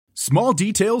Small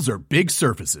details are big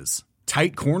surfaces.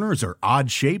 Tight corners are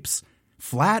odd shapes.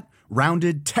 Flat,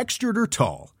 rounded, textured, or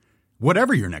tall.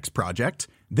 Whatever your next project,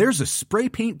 there's a spray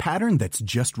paint pattern that's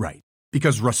just right.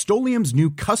 Because Rust-Oleum's new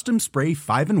Custom Spray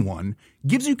 5-in-1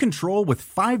 gives you control with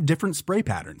 5 different spray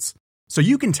patterns. So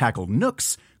you can tackle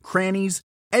nooks, crannies,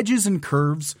 edges, and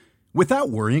curves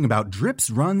without worrying about drips,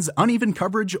 runs, uneven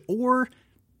coverage, or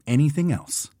anything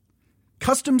else.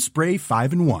 Custom Spray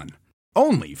 5-in-1.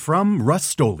 Only from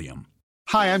Rust-Oleum.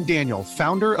 Hi, I'm Daniel,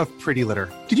 founder of Pretty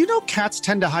Litter. Did you know cats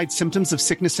tend to hide symptoms of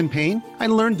sickness and pain? I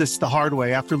learned this the hard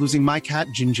way after losing my cat,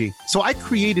 Gingy. So I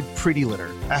created Pretty Litter,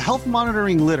 a health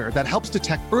monitoring litter that helps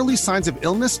detect early signs of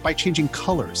illness by changing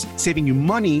colors, saving you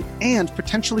money and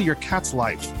potentially your cat's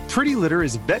life. Pretty Litter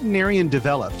is veterinarian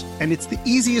developed, and it's the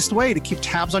easiest way to keep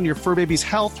tabs on your fur baby's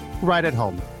health right at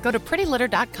home. Go to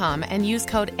prettylitter.com and use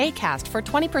code ACAST for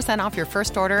 20% off your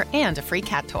first order and a free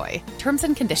cat toy. Terms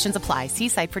and conditions apply. See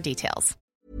site for details.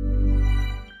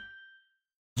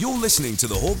 You're listening to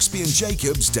the Hawksby and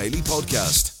Jacobs Daily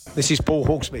Podcast. This is Paul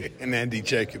Hawksby. And Andy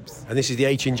Jacobs. And this is the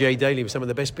H&J Daily with some of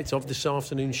the best bits of this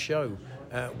afternoon's show.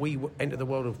 We enter the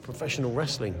world of professional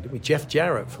wrestling with Jeff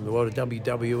Jarrett from the world of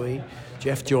WWE.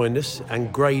 Jeff joined us,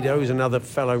 and Grado is another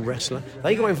fellow wrestler.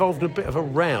 They got involved in a bit of a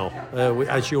row,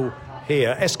 as you'll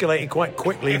hear. Escalated quite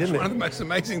quickly, didn't it? One of the most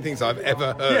amazing things I've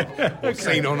ever heard or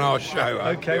seen on our show.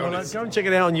 Okay, well, go and check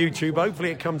it out on YouTube.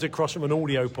 Hopefully it comes across from an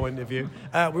audio point of view.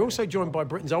 We're also joined by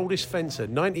Britain's oldest fencer,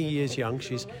 90 years young.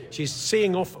 She's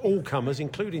seeing off all comers,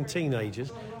 including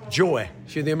teenagers. Joy.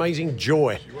 She's the amazing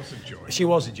Joy. She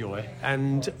was a joy.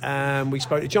 And we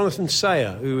spoke to Jonathan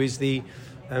Sayer, who is the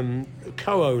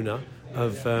co-owner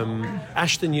of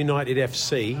Ashton United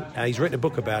FC. He's written a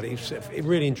book about it. He's a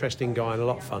really interesting guy and a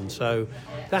lot of fun. So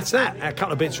that's that. A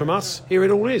couple of bits from us. Here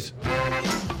it all is.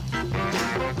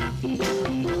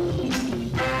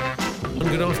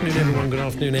 Good afternoon, everyone. Good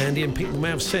afternoon, Andy. And people may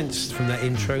have sensed from that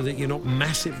intro that you're not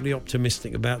massively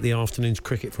optimistic about the afternoon's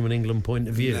cricket from an England point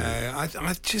of view. No,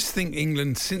 I just think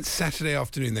England, since Saturday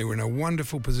afternoon, they were in a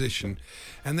wonderful position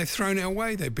and they've thrown it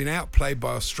away. They've been outplayed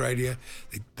by Australia.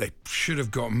 They should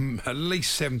have gotten at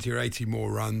least 70 or 80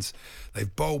 more runs.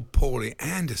 They've bowled poorly.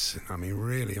 Anderson, I mean,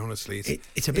 really, honestly,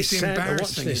 it's a bit sad to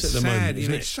watch this at the moment,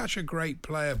 isn't it? He's such a great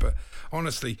player, but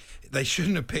honestly, they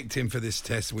shouldn't have picked him for this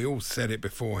test. We all said it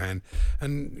beforehand.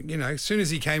 And, you know, as soon as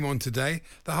he came on today,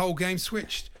 the whole game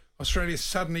switched. Australia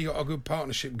suddenly got a good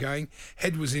partnership going.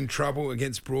 Head was in trouble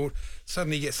against Broad.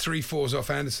 Suddenly he gets 3-4s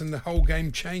off Anderson. The whole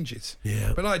game changes.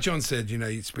 Yeah. But like John said, you know,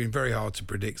 it's been very hard to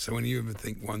predict. So when you even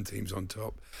think one team's on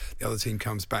top, the other team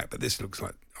comes back. But this looks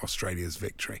like Australia's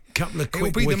victory. Couple of quick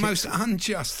It'll be wickets. the most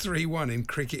unjust 3-1 in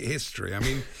cricket history. I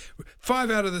mean,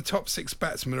 5 out of the top 6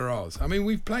 batsmen are ours. I mean,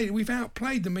 we've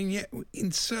outplayed them, and yet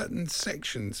in certain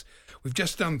sections we've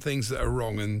just done things that are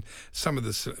wrong. And some of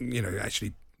the, you know,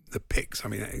 actually the picks, I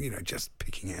mean, you know, just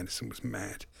picking Anderson was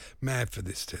mad for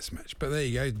this test match. But there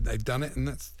you go, they've done it, and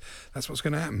that's what's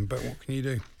going to happen. But what can you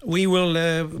do? We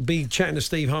will be chatting to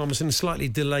Steve Harmison, a slightly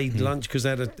delayed lunch because they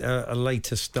had a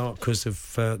later start because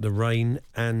of the rain,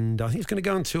 and I think it's going to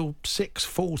go until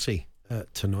 6:40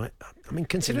 tonight. I mean,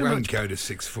 considering it won't go to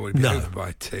 6:40, it'll be over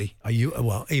by tea. Are you?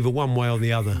 Well, either one way or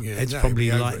the other. Yeah, it's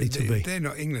probably likely to be. They're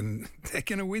not England. They're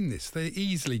going to win this. They're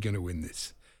easily going to win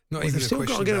this. They've still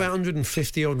got to get about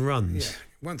 150 odd runs. Yeah.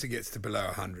 Once it gets to below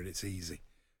 100, it's easy.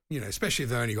 You know, especially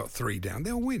if they only got 3 down,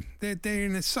 they'll win. They're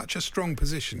in such a strong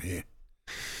position here.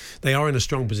 They are in a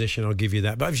strong position, I'll give you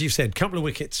that. But as you've said, a couple of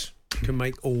wickets can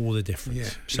make all the difference. Yeah.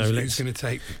 So who's going to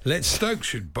take them? Stokes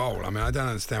should bowl. I mean, I don't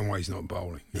understand why he's not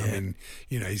bowling. Yeah. I mean,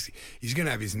 you know, he's going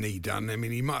to have his knee done. I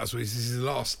mean, he might as well. This is the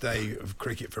last day of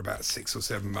cricket for about 6 or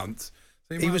 7 months.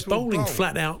 He was bowling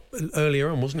flat out earlier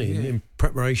on, wasn't he, in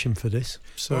preparation for this?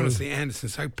 So honestly, Anderson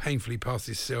so painfully passed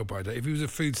his sell-by date. If he was a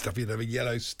foodstuff, he'd have a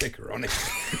yellow sticker on it.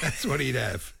 That's what he'd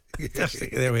have.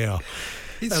 There we are.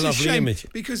 It's a lovely shame image.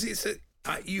 Because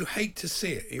you hate to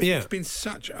see it. He's been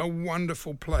such a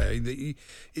wonderful player that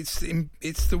it's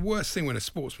the worst thing when a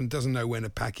sportsman doesn't know when to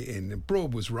pack it in. And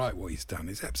Broad was right what he's done.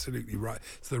 It's absolutely right.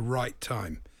 It's the right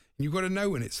time. You've got to know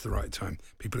when it's the right time.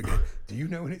 People are going, do you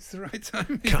know when it's the right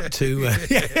time? Cut to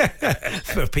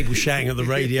for people shouting at the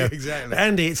radio. Exactly.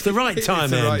 Andy, it's the right time,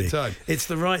 It's the Andy. right time. It's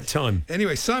the right time.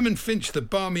 Anyway, Simon Finch, the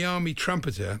Barmy Army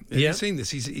trumpeter, have you seen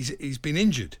this? He's been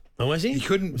injured. Oh, has he? He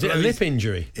couldn't. Was it a lip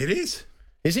injury? It is.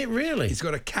 Is it really? He's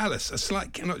got a callus, a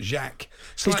slight, not Jack.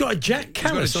 He's got a Jack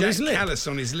callus on his lip. Callus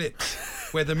on his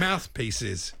lips, where the mouthpiece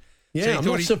is. Yeah, so I'm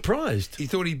not surprised. He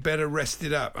thought he'd better rest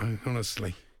it up,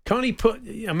 honestly. Can't he put?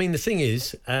 I mean, the thing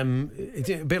is, is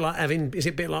it a bit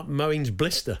like Moeen's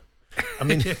blister? I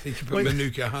mean, you could put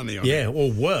Manuka honey on. Yeah,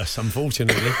 or worse,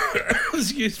 unfortunately.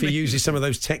 Excuse if he me. uses some of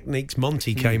those techniques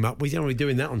Monty came up with. You don't want to be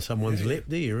doing that on someone's lip,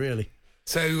 do you, really?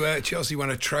 So Chelsea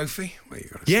won a trophy.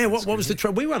 What was the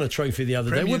trophy? We won a trophy the other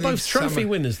day. We're both trophy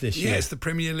winners this year. Yeah, it's the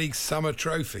Premier League Summer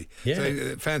Trophy. Yeah.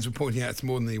 So fans were pointing out it's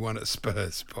more than he won at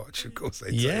Spurs, Poch. Of course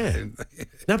they did.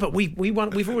 No, but we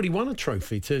won. We've already won a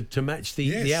trophy to match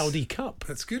the Aldi Cup.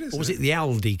 That's good, isn't it? Or was it the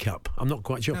Aldi Cup? I'm not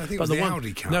quite sure. No, I think it was the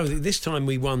Aldi Cup. No, this time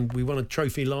we won a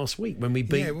trophy last week when we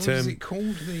beat. Yeah, what was it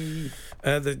called?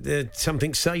 The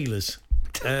something Sailors.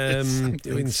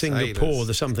 In Singapore,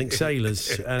 the something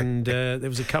sailors, and there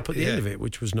was a cup at the end of it,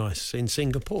 which was nice in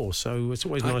Singapore. So it's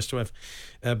always nice to have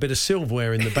a bit of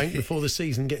silverware in the bank before the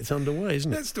season gets underway,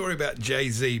 isn't it? That story about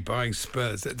Jay-Z buying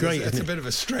Spurs, that's a bit of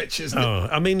a stretch, isn't it?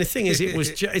 I mean, the thing is,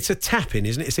 it's a tap-in,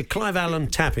 isn't it? It's a Clive Allen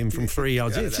tap-in from 3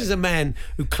 yards. This is a man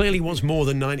who clearly wants more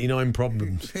than 99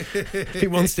 problems. He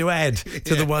wants to add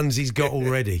to the ones he's got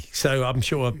already. So I'm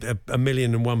sure a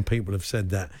million and one people have said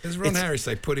that. As Ron Harris,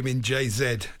 they put him in JZ.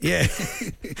 Yeah,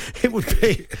 it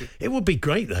would be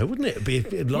great though, wouldn't it?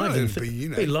 It'd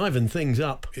liven things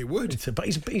up. It would. But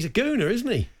he's a gooner,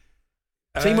 isn't he?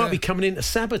 So he might be coming in to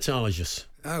sabotage us.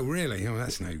 Oh, really? Oh,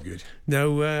 that's no good.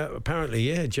 No, apparently,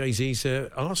 yeah. Jay-Z's an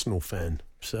Arsenal fan,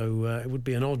 so it would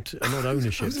be an odd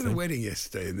ownership. I was at a thing. wedding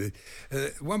yesterday, and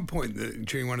at one point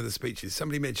during one of the speeches,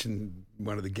 somebody mentioned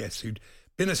one of the guests who'd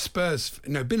been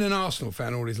an Arsenal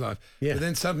fan all his life, but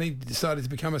then suddenly decided to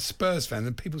become a Spurs fan,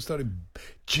 and people started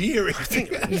jeering. I think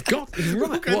he's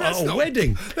right. What a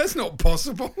wedding! That's not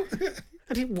possible.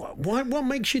 What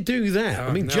makes you do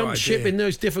that? Jump ship in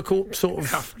those difficult sort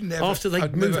of after they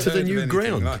move to the new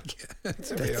ground.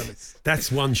 To be honest,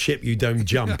 that's one ship you don't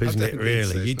jump, isn't it?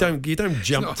 Really, you don't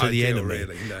jump to the enemy.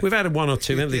 Really, no. We've had one or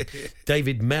two. Remember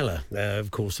David Mellor,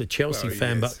 of course, a Chelsea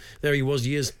fan, but there he was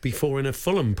years before in a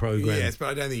Fulham programme. Yes,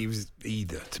 but I don't think he was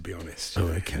either, to be honest. Oh,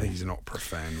 okay. I think he's an opera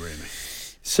fan, really.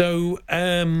 So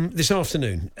this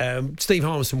afternoon, Steve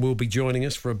Harmison will be joining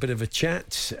us for a bit of a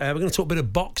chat. We're going to talk a bit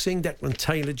of boxing. Declan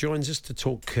Taylor joins us to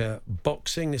talk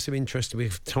boxing. There's some interest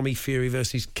with Tommy Fury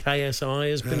versus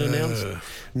KSI has been announced.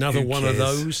 Another one of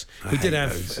those. We did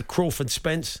have Crawford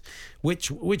Spence, which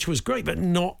was great, but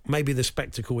not maybe the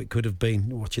spectacle it could have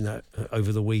been watching that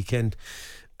over the weekend.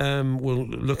 We'll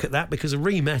look at that because a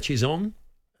rematch is on,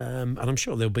 and I'm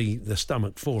sure there'll be the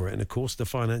stomach for it, and of course the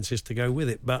finances to go with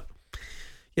it, but.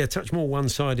 Yeah, a touch more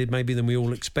one-sided maybe than we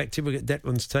all expected. We'll get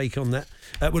Declan's take on that.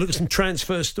 We'll look at some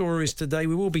transfer stories today.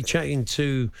 We will be chatting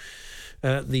to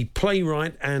the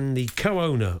playwright and the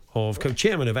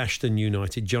co-chairman of Ashton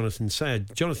United, Jonathan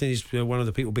Sayed. Jonathan is one of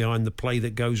the people behind the Play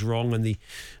That Goes Wrong and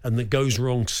the Goes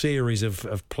Wrong series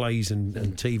of plays and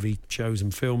TV shows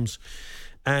and films.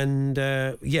 And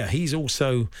he's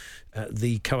also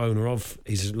the co-owner of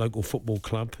his local football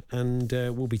club, and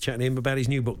we'll be chatting to him about his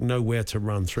new book, Nowhere to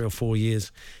Run, 3 or 4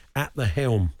 years at the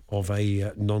helm of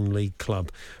a non-league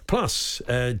club. Plus,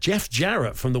 Jeff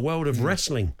Jarrett from the world of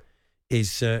wrestling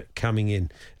is coming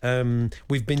in.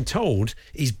 We've been told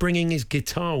he's bringing his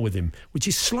guitar with him, which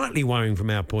is slightly worrying from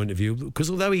our point of view, because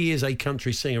although he is a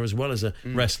country singer as well as a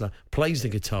wrestler, plays the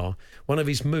guitar, one of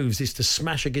his moves is to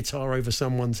smash a guitar over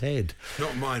someone's head.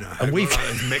 Not mine, I hope. Like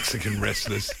those Mexican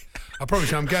wrestlers. I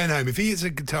promise you, I'm going home. If he hits a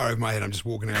guitar over my head, I'm just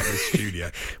walking out of the studio.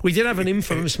 We did have an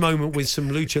infamous moment with some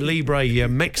lucha libre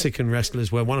Mexican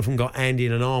wrestlers where one of them got Andy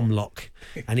in an arm lock,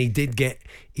 and he did get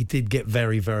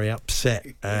very, very upset.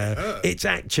 It's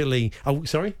actually... Oh,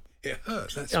 sorry? It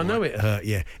hurt. That's I know it hurt,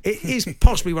 yeah. It is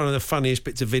possibly one of the funniest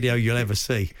bits of video you'll ever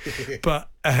see. But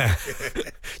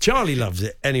Charlie loves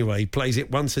it. Anyway, he plays it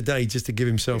once a day just to give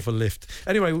himself a lift.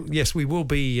 Anyway, yes, we will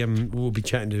be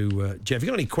chatting to Jeff. If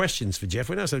you've got any questions for Jeff,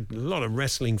 we know there's a lot of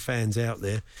wrestling fans out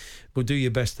there. We'll do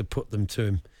your best to put them to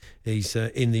him. He's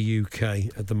in the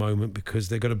UK at the moment because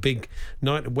they've got a big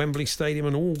night at Wembley Stadium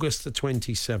on August the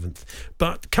 27th.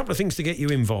 But a couple of things to get you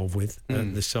involved with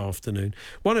this afternoon.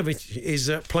 One of it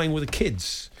is playing with the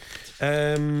kids.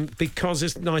 Because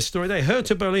it's a nice story there.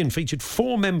 Hertha Berlin featured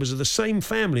 4 members of the same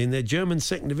family in their German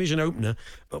second division opener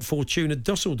at Fortuna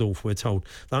Dusseldorf, we're told.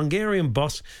 The Hungarian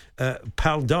boss,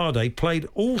 Pal Dardé, played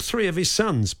all 3 of his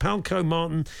sons, Palko,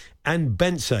 Martin and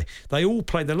Bence. They all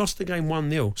played. They lost the game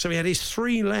 1-0. So he had his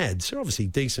 3 lads, they're obviously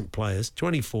decent players,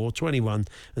 24, 21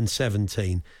 and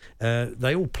 17.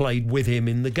 They all played with him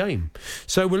in the game.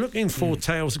 So we're looking for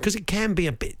tales, because it can be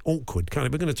a bit awkward, kind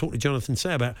of. We're going to talk to Jonathan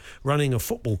Say about running a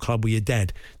football club with your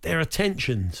dad. There are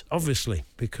tensions, obviously,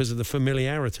 because of the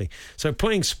familiarity. So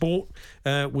playing sport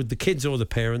with the kids or the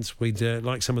parents, we'd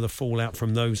like some of the fallout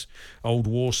from those old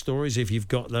war stories, if you've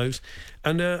got those.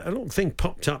 And a little thing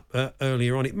popped up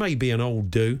earlier on. It may be an old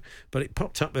do, but it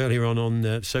popped up earlier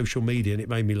on social media, and it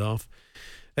made me laugh.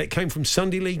 It came from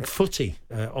Sunday League Footy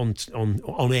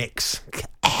on X.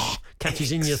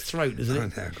 Catches in your throat, doesn't it?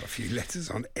 I know, I've got a few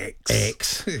letters on X.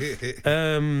 X.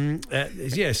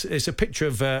 Yes, it's a picture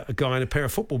of a guy in a pair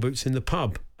of football boots in the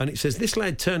pub. And it says, this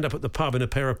lad turned up at the pub in a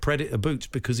pair of Predator boots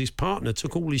because his partner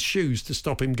took all his shoes to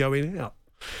stop him going out.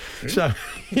 So,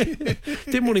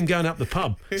 didn't want him going up the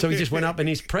pub, so he just went up in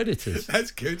his Predators. That's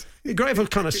good. Great if a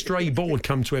kind of stray ball had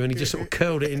come to him and he just sort of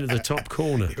curled it into the top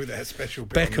corner. With that special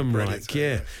bit on the Beckham-like, Predator,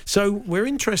 yeah. So we're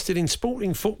interested in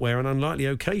sporting footwear on unlikely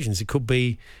occasions. It could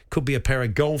be a pair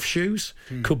of golf shoes,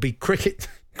 could be cricket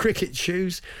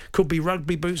shoes, could be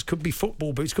rugby boots, could be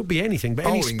football boots, could be anything. But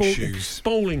bowling any sport, shoes.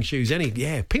 Bowling shoes,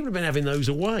 people have been having those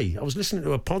away. I was listening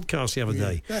to a podcast the other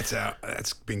day.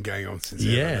 That's been going on since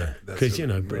Yeah, because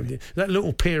that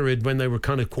little period when they were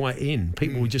kind of quite in,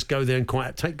 people would just go there and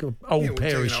take an old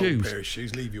pair of shoes. Old pair of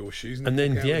shoes, leave your shoes, and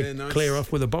then nice. clear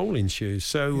off with the bowling shoes.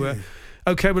 So.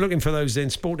 Okay, we're looking for those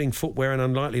then. Sporting footwear in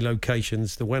unlikely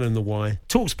locations, the when and the why.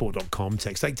 Talksport.com,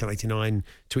 text 81089,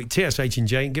 tweet TSH and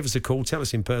J, and give us a call. Tell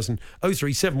us in person,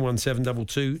 03717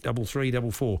 22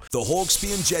 3344. The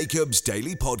Hawksby and Jacobs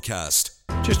Daily Podcast.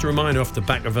 Just a reminder off the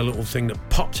back of a little thing that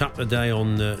popped up today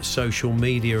on social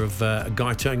media of a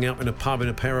guy turning up in a pub in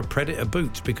a pair of Predator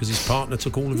boots because his partner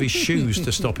took all of his shoes to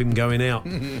stop him going out.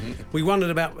 We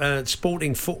wondered about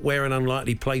sporting footwear in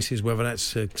unlikely places, whether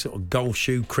that's a sort of golf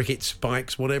shoe, cricket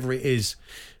spikes, whatever it is,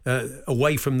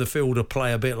 away from the field or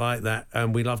play, a bit like that.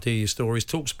 And we'd love to hear your stories.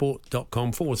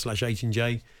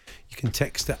 Talksport.com/H&J. You can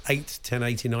text at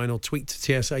 81089 or tweet to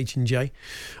TSH and J.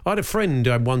 I had a friend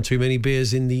who had one too many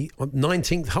beers in the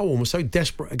 19th hole and was so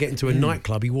desperate to get into a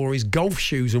nightclub he wore his golf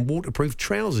shoes and waterproof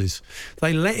trousers.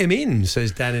 They let him in,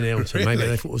 says Dan in Elton. Really? Maybe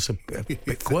they thought it was a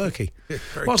bit quirky.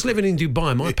 Whilst living in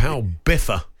Dubai, my pal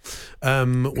Biffa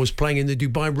was playing in the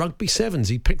Dubai Rugby Sevens.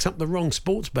 He picked up the wrong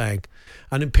sports bag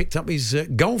and then picked up his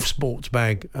golf sports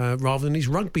bag rather than his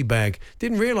rugby bag.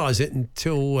 Didn't realise it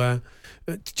until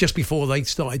just before they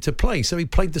started to play. So he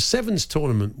played the Sevens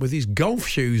tournament with his golf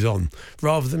shoes on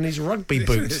rather than his rugby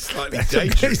boots. It's slightly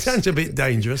dangerous. It sounds a bit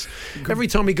dangerous. Every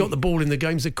time he got the ball in the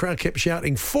games, the crowd kept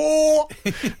shouting, 4!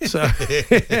 So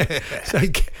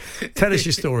tell us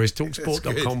your stories.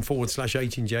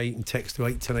 Talksport.com/H&J. You can text to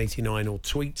 81089 or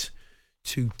tweet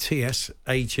to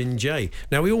TSH and J.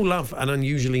 Now, we all love an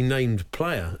unusually named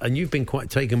player, and you've been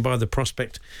quite taken by the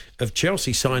prospect of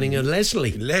Chelsea signing a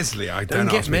Leslie. I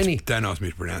don't ask me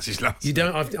to pronounce his last name. You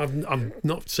don't. I've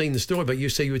not seen the story, but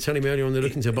you were telling me earlier on they're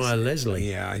looking to buy a Leslie.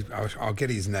 Yeah, I'll get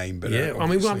his name, but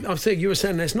I'm saying you were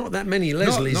saying there's not that many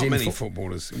Leslies. Not many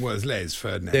footballers. Well, there's Les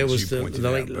Ferdinand. There was the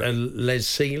late Les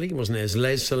Seeley, wasn't there?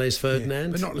 There's Les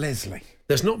Ferdinand, but not Leslie.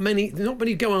 There's not many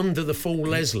go under the full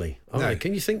Leslie. No.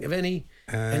 Can you think of any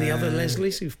other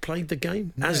Leslies who've played the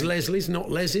game as Leslies, not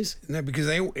Leses? No, because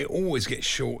it always gets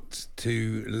short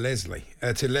to Leslie.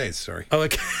 To Les, sorry. Oh,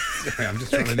 okay. Sorry, I'm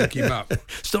just trying to look him up.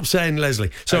 Stop saying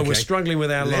Leslie. So we're struggling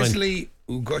with our Leslie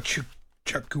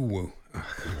Ugochukwu.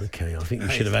 Okay, I think you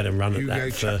should have had a run at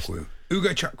that first. Ugo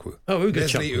Chukwu. Oh, Ugo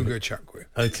Chukwu.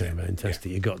 Okay,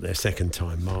 fantastic. You got there second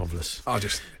time. Marvellous. I'll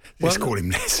just call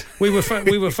him Les. We were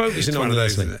focusing on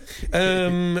Leslie.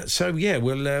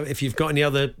 If you've got any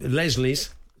other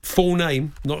Leslies, full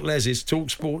name, not Les's,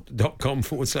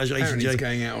 talksport.com/H&J. Apparently he's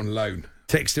going out on loan.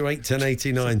 Text to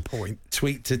 81089. Point.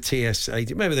 Tweet to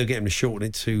TS80. Maybe they'll get him to shorten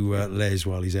it to Les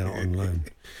while he's out on loan.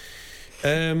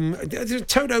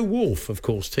 Toto Wolff, of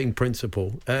course, team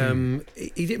principal.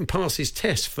 He didn't pass his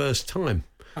test first time.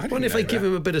 I wonder if they give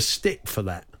him a bit of stick for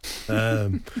that.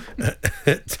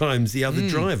 At times, the other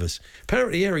drivers.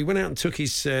 Apparently, he went out and took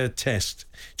his test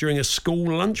during a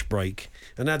school lunch break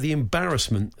and had the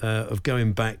embarrassment of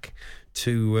going back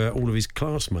to all of his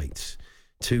classmates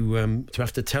to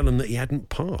have to tell them that he hadn't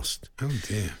passed. Oh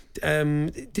dear!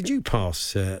 Did you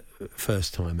pass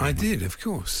first time? I did, of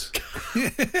course.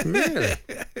 Really?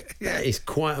 That is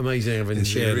quite amazing. Having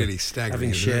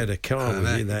shared a car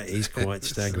with you, that is quite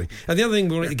staggering. And the other thing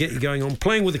we'll let you get you going on,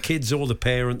 playing with the kids or the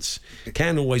parents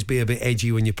can always be a bit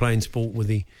edgy when you're playing sport with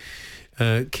the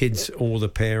kids or the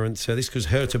parents. This because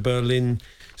Hertha Berlin's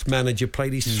manager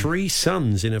played his three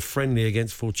sons in a friendly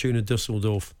against Fortuna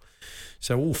Düsseldorf.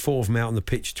 So all four of them out on the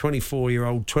pitch,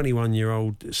 24-year-old,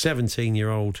 21-year-old,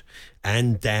 17-year-old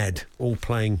and dad, all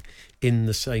playing in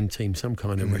the same team. Some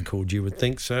kind of record, you would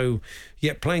think. So,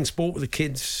 playing sport with the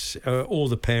kids or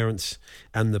the parents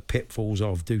and the pitfalls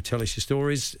of. Do tell us your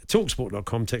stories.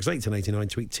 Talksport.com, text 81089,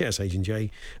 tweet TSH and J,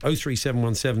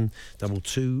 03717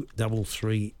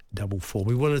 223344.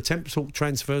 We will attempt to talk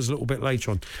transfers a little bit later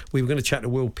on. We were going to chat to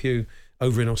Will Pugh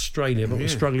over in Australia, but we're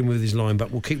struggling with his line,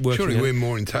 but we'll keep working. Surely we're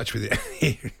more in touch with it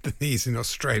here than he's in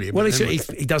Australia. Well,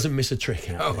 he doesn't miss a trick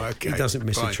out there. Okay. He doesn't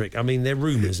miss a trick. I mean, they're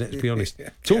rumours, let's be honest.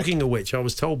 Talking of which, I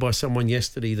was told by someone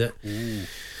yesterday that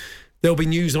there'll be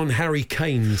news on Harry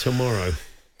Kane tomorrow.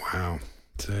 Wow.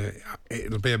 So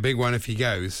it'll be a big one if he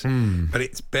goes, but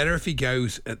it's better if he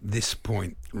goes at this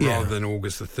point rather than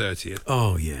August the 30th.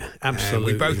 Oh, yeah,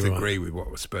 absolutely. We both right. agree with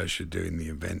what Spurs should do in the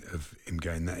event of him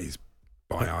going. That is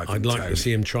by Ivan I'd like Toney. to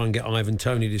see him try and get Ivan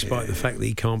Toney, despite the fact that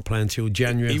he can't play until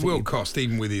January. He will cost,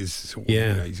 even with his sort of,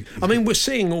 yeah. he's I mean, we're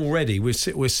seeing already. We're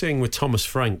seeing with Thomas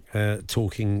Frank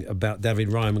talking about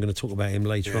David Ryan. We're going to talk about him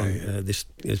later on. This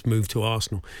move to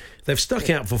Arsenal. They've stuck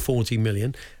out for 40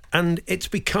 million. And it's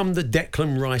become the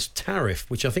Declan Rice tariff,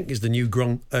 which I think is the new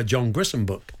John Grissom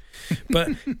book. But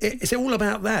it's all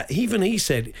about that. Even he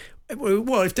said,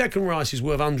 well, if Declan Rice is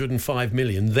worth 105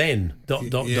 million, then ... but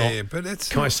that's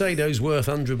Caicedo's worth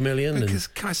 100 million. Because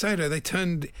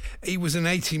Caicedo, he was an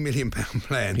 80 million pound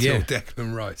player until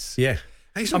Declan Rice. Yeah.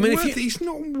 And he's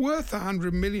not worth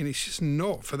 100 million. He's just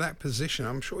not for that position.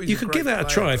 I'm sure you could give that a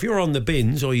try. If you're on the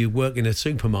bins or you work in a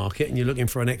supermarket and you're looking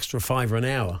for an extra £5 an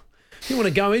hour, you want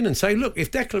to go in and say, look, if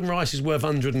Declan Rice is worth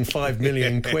 105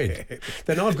 million quid,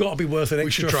 then I've got to be worth an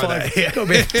extra £5. Got to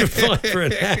be extra £5 for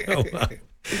an hour.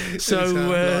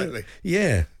 So,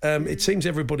 it seems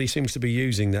everybody seems to be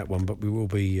using that one, but we will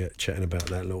be chatting about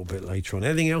that a little bit later on.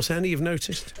 Anything else, Andy, you've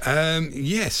noticed?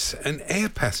 Yes, an air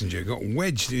passenger got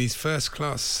wedged in his first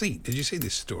class seat. Did you see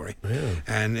this story? Yeah.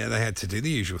 And they had to do the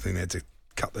usual thing. They had to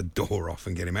cut the door off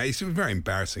and get him out. It was very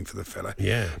embarrassing for the fella.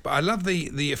 Yeah. But I love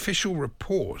the official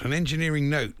report. An engineering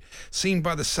note seen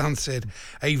by the Sun said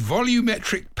a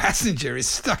volumetric passenger is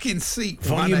stuck in seat.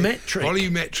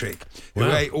 Volumetric. Wow.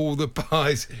 Who ate all the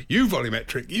pies. You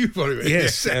volumetric.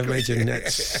 Yes, I imagine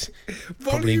that's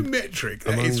volumetric.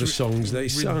 Among the songs they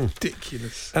sung.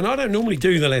 Ridiculous. And I don't normally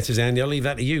do the letters, Andy. I'll leave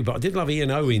that to you. But I did love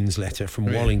Ian Owen's letter from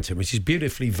Wallington, which is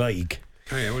beautifully vague.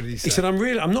 Oh yeah, what did he say? He said,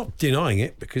 I'm not denying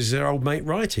it because they're old mate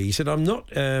Righty. He said, I'm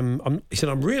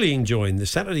really enjoying the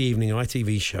Saturday evening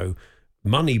ITV show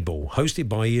Moneyball, hosted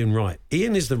by Ian Wright.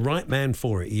 Ian is the right man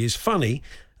for it. He is funny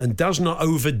and does not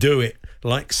overdo it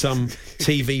like some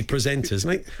TV presenters.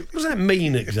 Like, what does that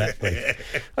mean exactly?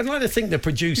 I'd like to think the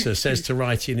producer says to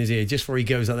Righty in his ear, just before he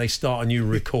goes out, they start a new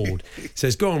record,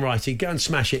 says, go on, Righty, go and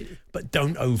smash it, but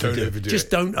don't overdo it. Just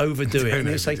don't overdo it. And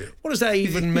he'll say, what does that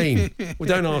even mean? Well,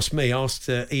 don't ask me. Ask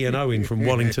Ian Owen from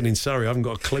Wallington in Surrey. I haven't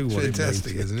got a clue what it means.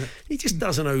 Fantastic, isn't it? He just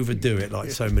doesn't overdo it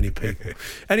like so many people.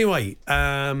 Anyway,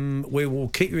 we will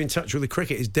keep you in touch with the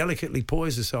cricket. It's delicately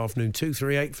poised this afternoon,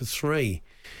 238 for 3.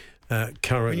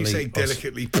 Currently, when you say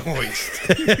delicately poised,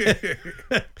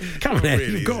 come on,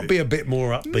 really, you've got to be a bit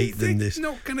more upbeat than this.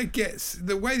 Not going to get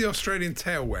the way the Australian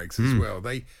tail wags as well.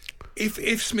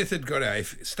 If Smith had got out,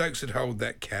 if Stokes had held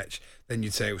that catch, then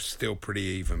you'd say it was still pretty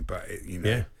even. But he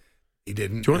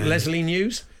didn't. Do you want Leslie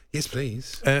news? Yes,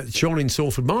 please. Sean in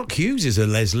Salford. Mark Hughes is a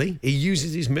Leslie. He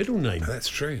uses his middle name. Oh, that's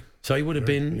true. So he would have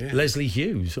been Leslie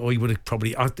Hughes, or he would have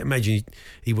probably, I imagine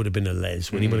he would have been a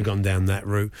Les when he would have gone down that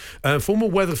route. Former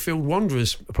Weatherfield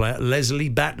Wanderers player, Leslie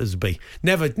Battersby.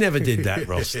 Never did that,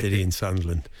 Ross, did he, in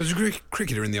Sunderland? There was a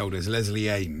cricketer in the old days, Leslie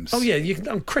Ames. Oh, yeah,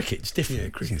 cricket's different. Yeah,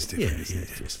 cricket's different.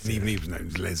 Yeah. He was known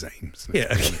as Les Ames.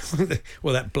 Yeah,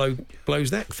 well, that blows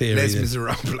that theory. Les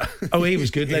Miserables. Oh, he was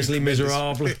good, Leslie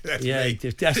Miserables. Yeah,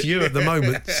 that's you at the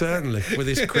moment, certainly, with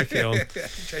his cricket on.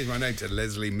 Change my name to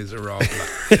Leslie Miserables.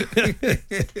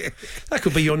 That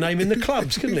could be your name in the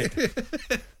clubs, couldn't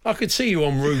it? I could see you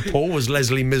on RuPaul as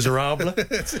Leslie Miserable.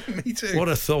 Me too. What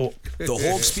a thought. The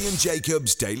Hawksby and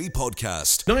Jacobs Daily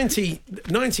Podcast.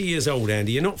 90 years old,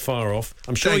 Andy. You're not far off.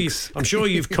 I'm sure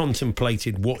you've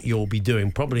contemplated what you'll be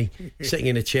doing. Probably sitting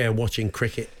in a chair watching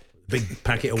cricket. Big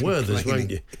packet of Werthers,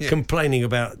 won't you? Yeah. Complaining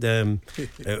about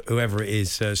whoever it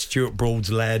is, Stuart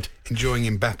Broad's lad. Enjoying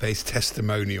Mbappe's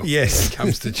testimonial. Yes. When he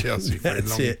comes to Chelsea for a long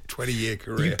 20-year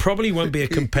career. You probably won't be a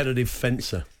competitive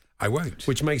fencer. I won't.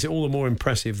 Which makes it all the more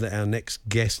impressive that our next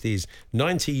guest is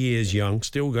 90 years young,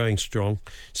 still going strong,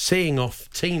 seeing off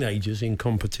teenagers in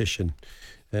competition.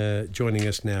 Joining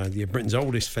us now, Britain's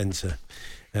oldest fencer,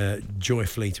 Joy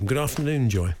Fleetham. Good afternoon,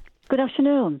 Joy. Good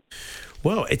afternoon.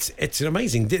 Well, it's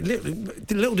amazing.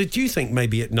 Little did you think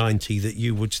maybe at 90 that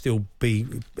you would still be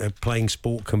playing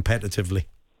sport competitively?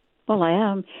 Well, I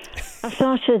am. I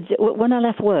started, when I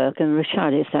left work and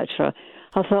retired, etc.,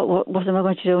 I thought, what am I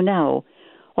going to do now?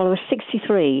 Well, I was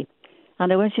 63,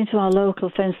 and I went into our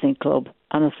local fencing club,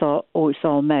 and I thought, it's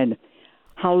all men.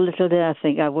 How little did I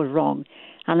think I was wrong.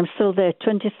 And I'm still there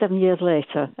 27 years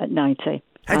later at 90.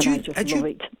 Had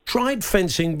you tried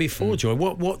fencing before, Joy?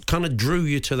 What kind of drew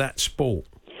you to that sport?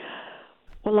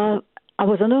 Well, I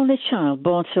was an only child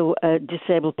born to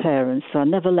disabled parents, so I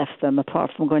never left them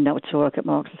apart from going out to work at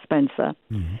Marks and Spencer.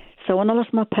 Mm-hmm. So when I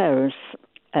lost my parents,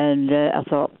 and I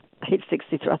thought, I hit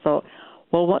 63, I thought,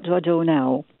 well, what do I do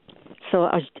now? So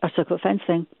I took up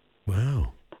fencing.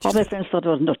 Wow. All my friends thought I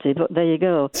was nutty, but there you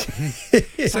go.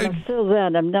 And I'm still there,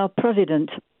 and I'm now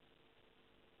president.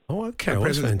 Oh, okay.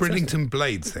 President Bridlington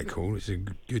Blades, they're called. It's a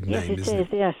good name, isn't it?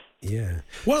 Yes. Yeah.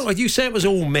 Well, you say it was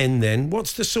all men then.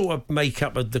 What's the sort of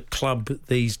makeup of the club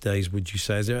these days, would you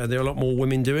say? Are there a lot more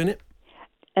women doing it?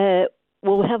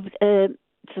 Well, we have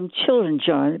some children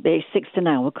join, they're 16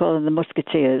 now. We call them the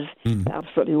Musketeers. They're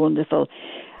absolutely wonderful.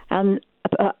 And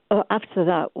after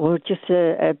that, we're just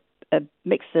a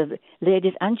mix of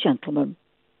ladies and gentlemen.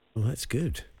 Well, that's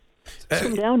good.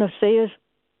 Come down and see us.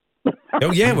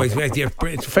 Oh, yeah,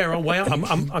 it's a fair old way up.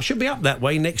 I should be up that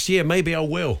way next year. Maybe I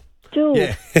will. Do.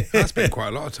 Yeah. I spent quite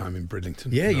a lot of time in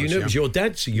Bridlington. Yeah, you know, it was your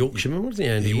dad's a Yorkshireman, wasn't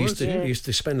he, Andy? He used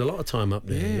to spend a lot of time up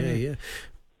there. Yeah.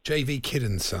 JV Kidd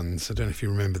and Sons. I don't know if you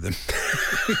remember them.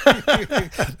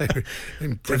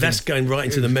 That's going right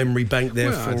into the memory bank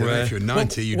there. I don't know if you're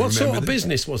 90, you'd remember. What sort of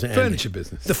business was it, Andy? Furniture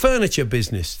business. The furniture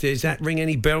business. Does that ring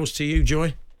any bells to you,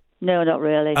 Joy? No, not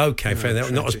really. Okay, fair.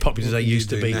 They're not as popular as they used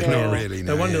to be. Not really.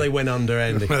 No wonder they went under,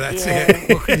 Andy. Well, that's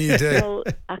it. What can you do? Well,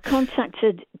 I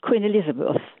contacted Queen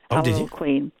Elizabeth, our old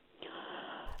Queen.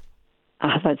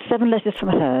 I have had 7 letters from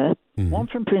her, one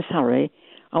from Prince Harry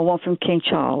and one from King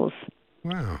Charles.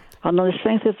 Wow. And on the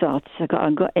strength of that, I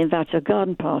got invited to a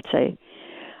garden party.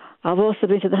 I've also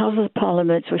been to the House of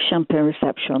Parliament to a champagne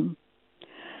reception.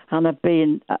 And I've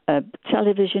been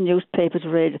television, newspapers,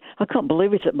 radio. I can't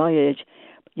believe it at my age.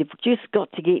 You've just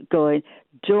got to keep going.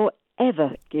 Don't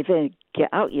ever give in. Get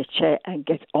out your chair and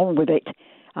get on with it.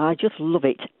 I just love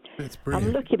it. That's brilliant.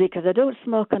 I'm lucky because I don't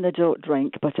smoke and I don't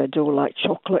drink, but I do like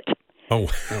chocolate. Oh,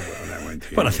 that won't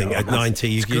do. But I think at 90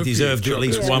 you deserved at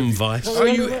least one vice. Well,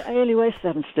 I only weigh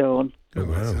 7 stone. Oh,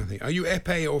 wow. Are you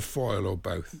épée or foil or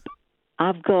both?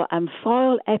 I'm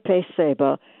foil, épée,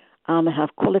 sabre, and I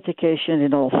have qualification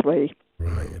in all 3.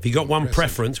 Right. Have you got one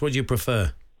preference? What do you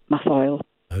prefer? My foil.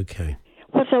 Okay.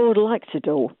 What I would like to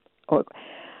do,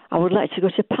 I would like to go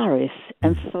to Paris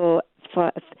and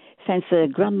fence a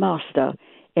grandmaster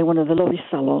in one of the lovely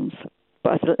salons,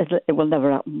 but it will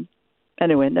never happen.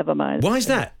 Anyway, never mind. Why is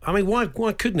that? I mean,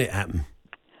 why couldn't it happen?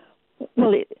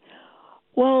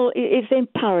 Well, it's in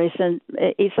Paris, and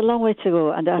it's a long way to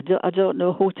go, and I don't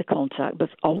know who to contact, but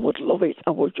I would love it. I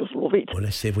would just love it. Well,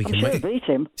 let's see if we can beat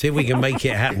him. See if we can make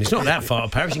it happen. It's not that far to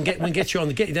Paris. We can get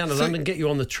you down to London, get you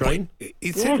on the train.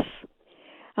 Yes.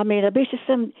 I mean, I beat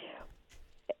some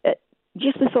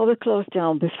just before we closed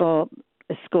down, before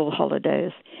the school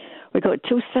holidays. We got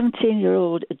 2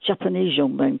 17-year-old Japanese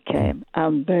young men came,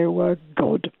 and they were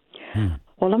good.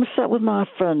 Well, I'm sat with my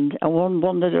friend, and one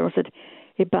wondered, I said,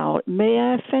 he bowed, may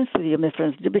I fence with you, my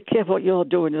friends? Be careful what you're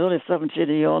doing. He's only 17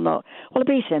 and you're not. Well, I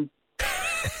beat him.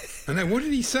 And then what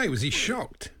did he say? Was he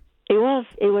shocked? He was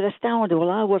astounded. Well,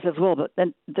 I was as well, but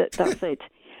then that's it.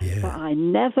 Yeah. But I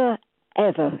never,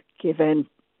 ever give in.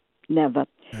 Never.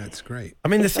 That's great. I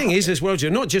mean, the thing is, as well, Joe,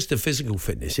 not just the physical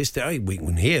fitness. It's we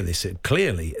can hear this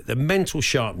clearly. The mental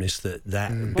sharpness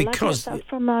because that's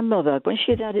from my mother. When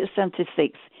she died at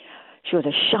 76, she was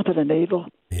as sharp as a needle.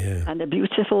 Yeah. And a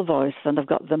beautiful voice, and I've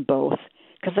got them both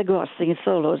because I go out singing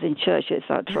solos in church,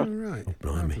 etc. Oh, right.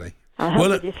 Blimey.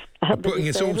 Putting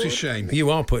us all to shame.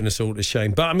 You are putting us all to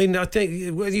shame. But I mean, I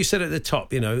think well, you said at the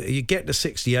top, you get to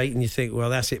 68 and you think, well,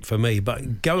 that's it for me.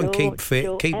 But go and keep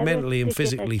fit, keep mentally and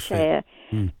physically fit.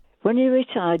 When you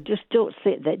retire, just don't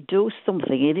sit there. Do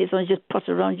something. If it's only just pot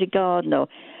around your garden,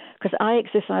 because I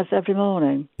exercise every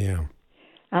morning. Yeah,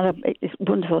 and it's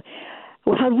wonderful.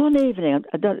 We had one evening.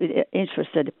 I don't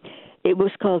interested. It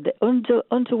was called the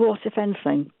underwater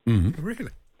fencing.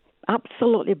 Really?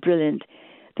 Absolutely brilliant.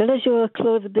 They let you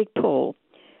close a big pool,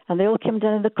 and they all came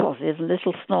down in the cozies and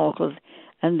little snorkels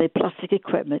and the plastic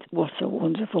equipment. What a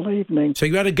wonderful evening. So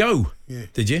you had a go,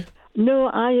 did you? No,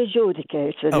 I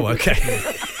adjudicated. Oh, okay.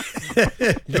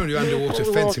 You don't do underwater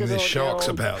fencing with the sharks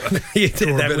about. You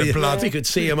did that with blood. You could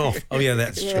see them off. Oh, yeah,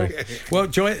 that's true. Well,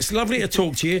 Joy, it's lovely to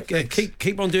talk to you.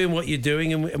 Keep on doing what you're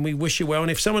doing, and we wish you well.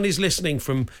 And if someone is listening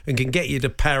and can get you to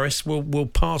Paris, we'll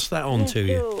pass that on to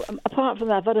you. Apart from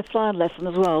that, I've had a flying lesson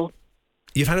as well.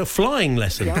 You've had a flying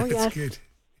lesson? Oh, yes. That's good.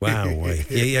 Wow.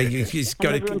 Yeah, you've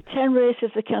got I've run 10 races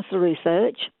for cancer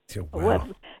research. Wow.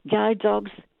 Guide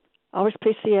dogs,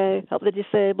 RSPCA, help the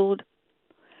disabled.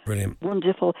 Brilliant.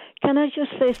 Wonderful. Can I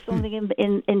just say something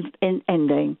in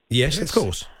ending? Yes, of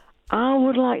course. I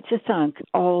would like to thank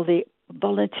all the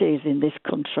volunteers in this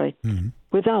country.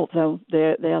 Without them,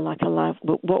 they are like alive.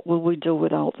 What will we do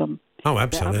without them? Oh,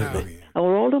 absolutely. And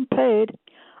we're all unpaid.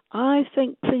 I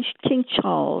think Prince King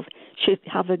Charles should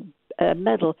have a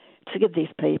medal to give these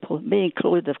people, me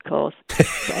included, of course.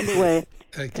 But anyway,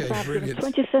 Okay, I've given brilliant.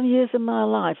 27 years of my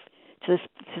life to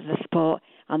the sport,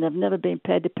 and I've never been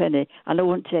paid a penny, and I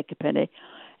won't take a penny.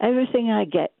 Everything I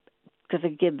get, because I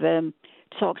give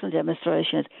talks and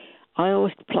demonstrations, I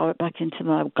always plough it back into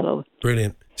my club.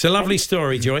 Brilliant. It's a lovely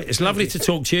story, Joy. It's lovely to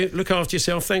talk to you. Look after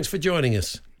yourself. Thanks for joining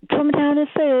us. Come down and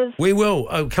see us. We will.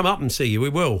 Oh, come up and see you. We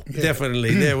will. Yeah.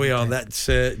 Definitely. There we are. That's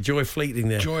Joy Fleeting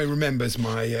there. Joy remembers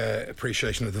my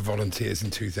appreciation of the volunteers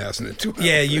in 2012.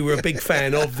 Yeah, you were a big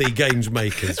fan of the games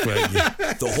makers, weren't you?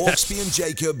 The Hawksby and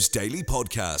Jacobs Daily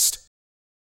Podcast.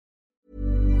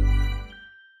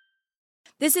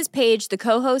 This is Paige, the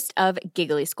co-host of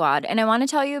Giggly Squad, and I want to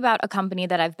tell you about a company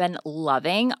that I've been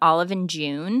loving, Olive &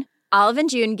 June. Olive &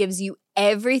 June gives you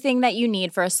everything that you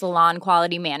need for a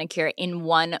salon-quality manicure in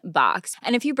one box.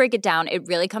 And if you break it down, it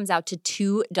really comes out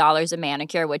to $2 a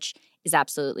manicure, which is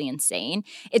absolutely insane.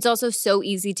 It's also so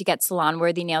easy to get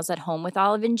salon-worthy nails at home with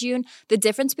Olive & June. The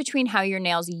difference between how your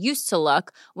nails used to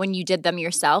look when you did them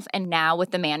yourself and now with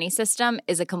the Mani system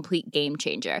is a complete game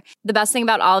changer. The best thing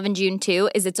about Olive & June, too,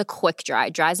 is it's a quick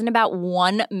dry. Dries in about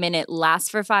 1 minute,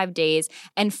 lasts for 5 days,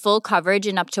 and full coverage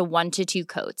in up to 1 to 2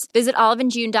 coats. Visit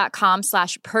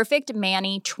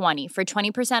oliveandjune.com/perfectmani20 for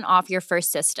 20% off your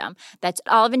first system. That's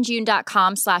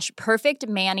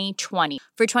oliveandjune.com/perfectmani20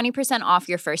 for 20% off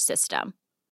your first system.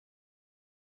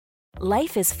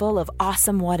 Life is full of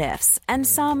awesome what-ifs, and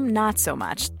some not so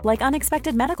much, like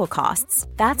unexpected medical costs.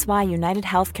 That's why United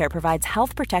Healthcare provides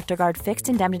Health Protector Guard fixed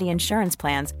indemnity insurance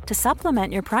plans to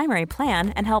supplement your primary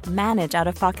plan and help manage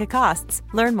out-of-pocket costs.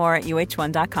 Learn more at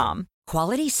uh1.com.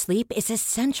 Quality sleep is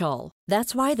essential.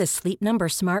 That's why the Sleep Number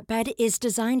Smart Bed is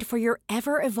designed for your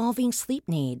ever-evolving sleep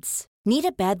needs. Need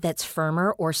a bed that's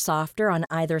firmer or softer on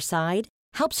either side?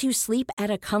 Helps you sleep at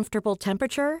a comfortable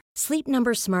temperature? Sleep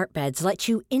Number Smart Beds let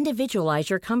you individualize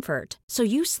your comfort, so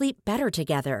you sleep better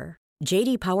together.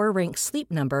 J.D. Power ranks Sleep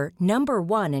Number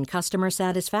 #1 in customer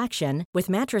satisfaction with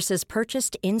mattresses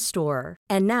purchased in-store.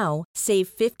 And now, save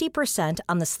 50%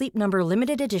 on the Sleep Number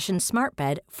Limited Edition Smart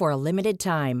Bed for a limited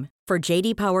time. For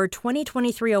J.D. Power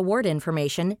 2023 award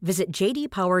information, visit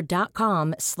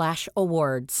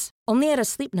jdpower.com/awards. Only at a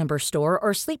Sleep Number store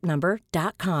or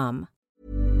sleepnumber.com.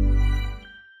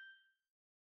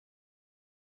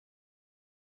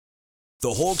 The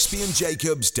Hawksby and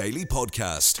Jacobs Daily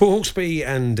Podcast. Paul Hawksby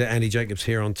and Andy Jacobs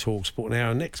here on TalkSport. Now,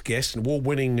 our next guest, an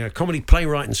award-winning comedy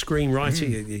playwright and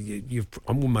screenwriter. You've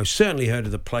almost certainly heard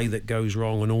of The Play That Goes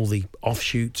Wrong and all the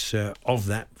offshoots of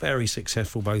that. Very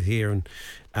successful both here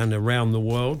and around the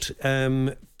world.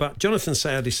 But Jonathan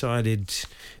Sayer decided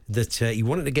that he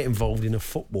wanted to get involved in a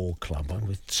football club,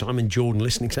 with Simon Jordan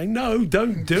listening saying, no,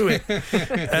 don't do it.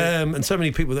 And so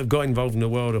many people that have got involved in the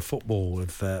world of football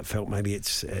have felt maybe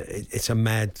it's a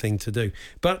mad thing to do.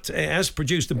 But has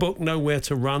produced a book, Nowhere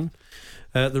to Run,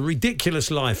 The Ridiculous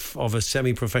Life of a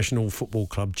Semi-Professional Football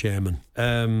Club Chairman.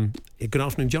 Good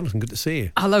afternoon, Jonathan. Good to see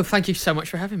you. Hello, thank you so much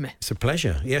for having me. It's a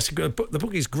pleasure. Yes, the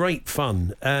book is great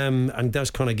fun and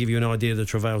does kind of give you an idea of the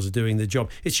travails of doing the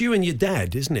job. It's you and your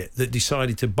dad, isn't it, that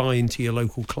decided to buy into your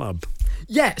local club?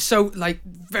 Yeah, so,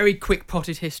 very quick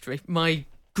potted history. My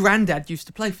granddad used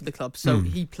to play for the club, so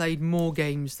he played more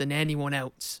games than anyone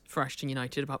else for Ashton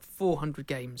United, about 400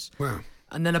 games. Wow.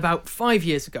 And then about 5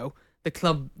 years ago, the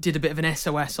club did a bit of an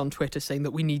SOS on Twitter saying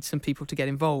that we need some people to get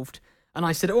involved. And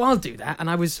I said, I'll do that. And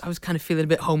I was kind of feeling a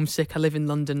bit homesick. I live in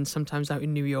London, sometimes out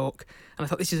in New York. And I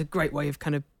thought this is a great way of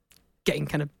kind of getting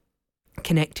kind of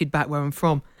connected back where I'm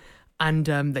from. And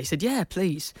they said, yeah,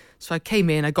 please. So I came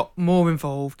in, I got more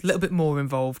involved, a little bit more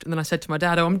involved. And then I said to my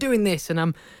dad, I'm doing this and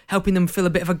I'm helping them fill a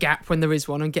bit of a gap when there is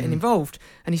one and getting involved.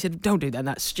 And he said, don't do that,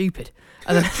 that's stupid.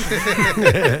 And then,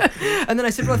 and then I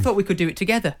said, well, I thought we could do it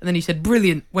together. And then he said,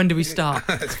 brilliant, when do we start?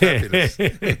 That's fabulous.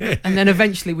 And then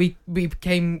eventually we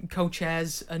became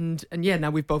co-chairs and yeah, now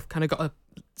we've both kind of got a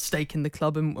stake in the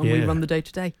club and we run the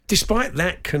day-to-day. Despite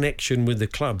that connection with the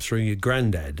club through your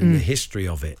granddad and the history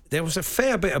of it, there was a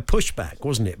fair bit of pushback,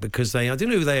 wasn't it? Because I don't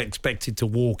know who they expected to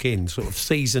walk in, sort of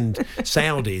seasoned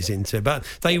Saudis into, but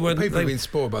they were... People have been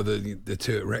spoiled by the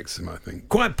two at Wrexham, I think.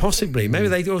 Quite possibly. Maybe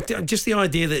just the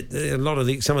idea that a lot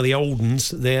of some of the old uns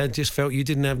there just felt you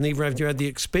neither of you had the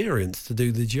experience to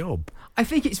do the job. I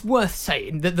think it's worth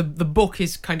saying that the book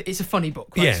is it's a funny book.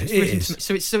 Right? Yeah, so it's it written is.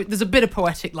 To me. So there's a bit of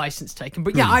poetic license taken.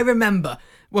 But yeah, I remember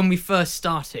when we first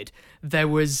started, there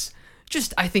was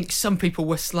I think some people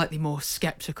were slightly more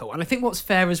sceptical. And I think what's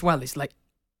fair as well is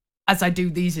as I do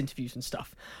these interviews and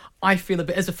stuff, I feel a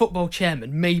bit, as a football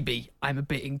chairman, maybe I'm a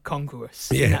bit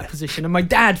incongruous in that position. And my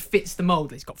dad fits the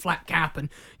mould. He's got flat cap and,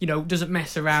 doesn't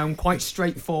mess around, quite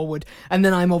straightforward. And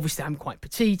then I'm quite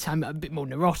petite. I'm a bit more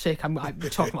neurotic. I'm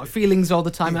talking my feelings all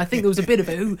the time. And I think there was a bit of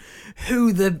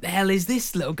who the hell is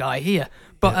this little guy here?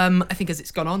 But I think as it's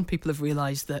gone on, people have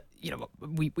realised that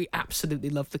we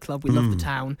absolutely love the club, we love the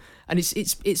town, and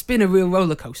it's been a real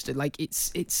roller coaster. Like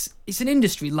it's an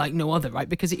industry like no other, right?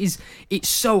 Because it's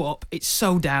so up, it's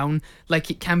so down. Like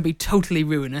it can be totally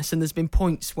ruinous, and there's been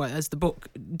points where, as the book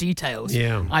details,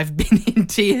 I've been in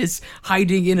tears,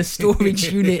 hiding in a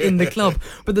storage unit in the club.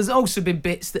 But there's also been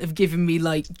bits that have given me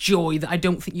like joy that I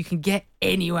don't think you can get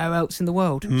anywhere else in the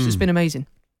world. So it's been amazing.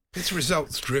 It's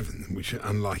results driven, which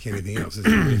unlike anything else,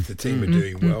 isn't it? If the team are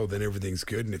doing well, then everything's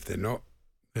good, and if they're not,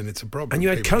 then it's a problem. And you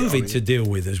had COVID to deal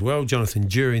with as well, Jonathan,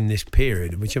 during this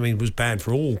period, which was bad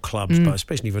for all clubs, but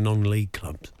especially for non-league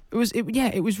clubs. It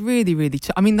was really, really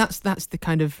tough. I mean, that's the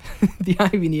kind of the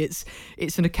irony.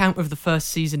 It's an account of the first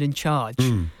season in charge,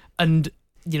 and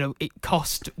it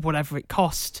cost whatever it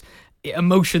cost. It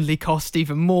emotionally cost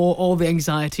even more, all the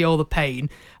anxiety, all the pain.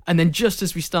 And then just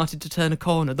as we started to turn a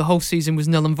corner, the whole season was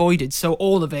null and voided. So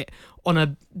all of it on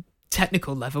a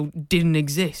technical level didn't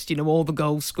exist. All the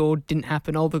goals scored didn't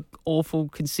happen. All the awful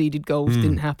conceded goals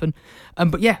didn't happen.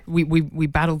 But yeah, we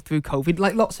battled through COVID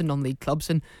like lots of non-league clubs.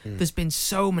 And there's been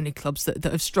so many clubs that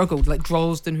have struggled, like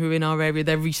Droylsden, who are in our area.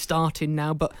 They're restarting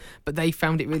now, but they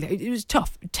found it was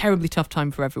tough, terribly tough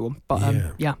time for everyone.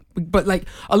 But but like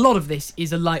a lot of this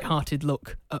is a light-hearted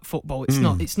look at football.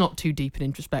 It's not too deep and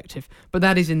introspective. But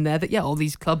that is in there that all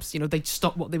these clubs, they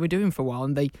stopped what they were doing for a while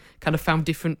and they kind of found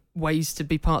different ways to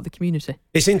be part of the community.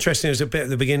 It's interesting. There's a bit at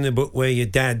the beginning of the book where your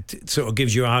dad sort of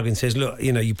gives you a hug and says, look,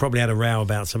 you probably had a row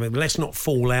about something, but let's not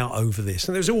fall out over this.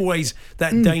 And there's always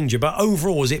that danger. But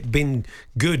overall, has it been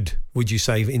good, would you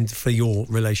say, for your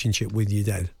relationship with your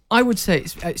dad? I would say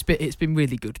it's been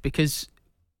really good because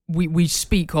we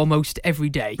speak almost every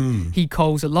day. He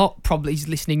calls a lot. Probably he's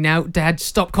listening now. Dad,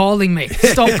 stop calling me.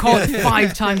 Stop calling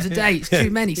 5 times a day. It's too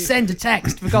many. Send a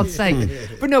text, for God's sake.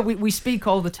 But no, we speak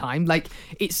all the time. Like,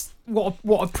 it's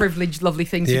what a privileged, lovely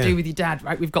thing to do with your dad,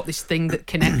 right? We've got this thing that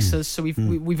connects us, so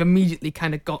we've immediately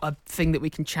kind of got a thing that we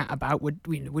can chat about. We're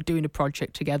doing a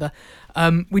project together.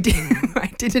 I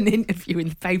did an interview in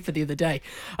the paper the other day,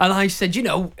 and I said,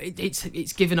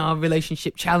 it's given our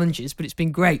relationship challenges, but it's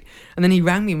been great. And then he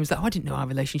rang me and was like, I didn't know our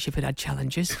relationship had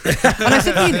challenges. And I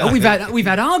said, we've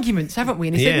had arguments, haven't we?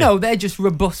 And he said, no, they're just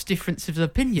robust differences of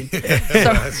opinion. So,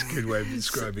 that's a good way of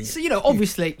describing it. So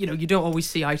obviously, you don't always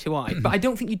see eye to eye, but I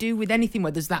don't think you do with anything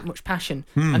where there's that much passion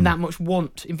and that much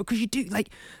want, because you do, like,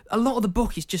 a lot of the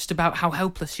book is just about how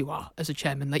helpless you are as a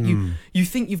chairman. Like you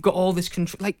think you've got all this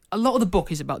control. Like, a lot of the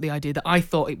book is about the idea that I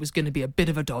thought it was going to be a bit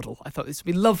of a doddle. I thought this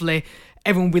would be lovely.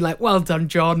 Everyone would be like, well done,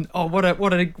 John. Oh, what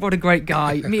a great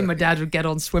guy. Me and my dad would get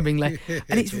on swimmingly.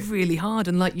 And it's really hard.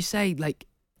 And like you say, like,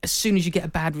 as soon as you get a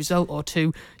bad result or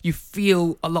two, you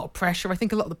feel a lot of pressure. I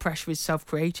think a lot of the pressure is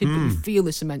self-created, but you feel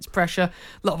this immense pressure.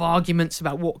 A lot of arguments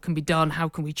about what can be done, how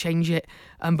can we change it.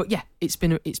 But yeah, it's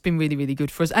been really, really good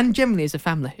for us, and generally as a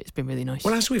family, it's been really nice.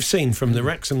 Well, as we've seen from the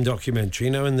Wrexham documentary,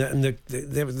 and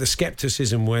the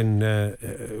scepticism when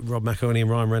Rob McElhenney and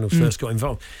Ryan Reynolds first got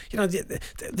involved.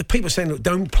 The people saying, look,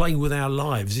 don't play with our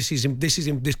lives.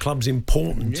 This club's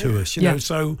important to us.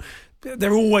 So.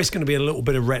 There always going to be a little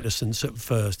bit of reticence at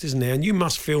first, isn't there? And you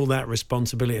must feel that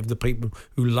responsibility of the people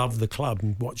who love the club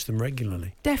and watch them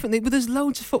regularly. Definitely, but there's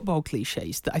loads of football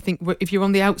cliches that I think if you're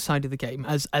on the outside of the game,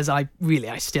 as I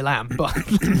still am, but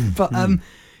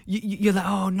you're like,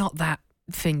 oh, not that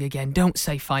thing again. Don't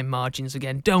say fine margins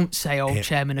again. Don't say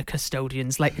chairman of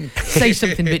custodians. Like, say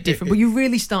something a bit different. But you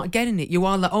really start getting it. You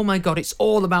are like, oh my God, it's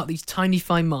all about these tiny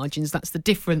fine margins. That's the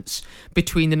difference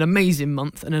between an amazing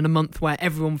month and a month where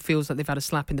everyone feels like they've had a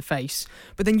slap in the face.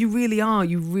 But then you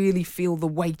really feel the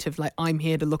weight of, like, I'm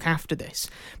here to look after this,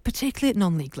 particularly at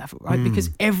non-league level, right? Because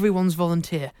everyone's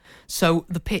volunteer. So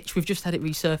the pitch, we've just had it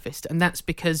resurfaced, and that's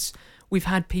because we've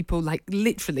had people, like,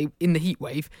 literally in the heat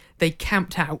wave, they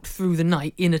camped out through the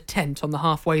night in a tent on the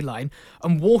halfway line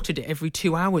and watered it every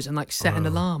 2 hours and, like, set an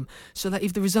alarm. So that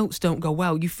if the results don't go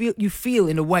well, you feel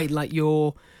in a way like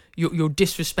you're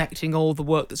disrespecting all the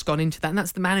work that's gone into that. And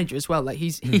that's the manager as well. Like,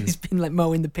 he's been, like,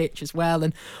 mowing the pitch as well,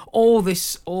 and all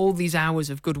these hours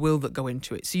of goodwill that go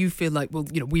into it. So you feel like, well,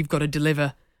 we've got to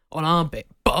deliver on our bit.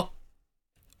 But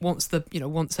once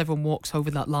everyone walks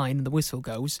over that line and the whistle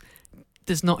goes,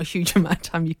 there's not a huge amount of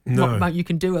time you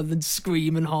can do other than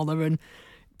scream and holler and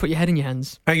put your head in your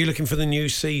hands. Are you looking for the new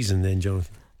season then,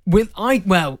 Jonathan?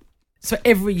 So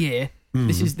every year,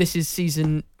 this is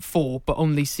season 4, but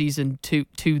only season two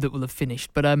that will have finished.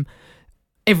 But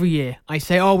every year I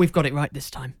say, oh, we've got it right this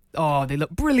time. Oh, they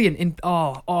look brilliant.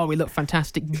 We look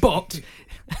fantastic. But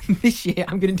this year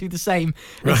I'm going to do the same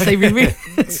and say we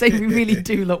really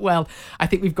do look well. I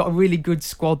think we've got a really good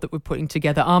squad that we're putting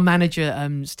together. Our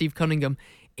manager, Steve Cunningham,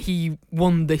 he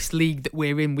won this league that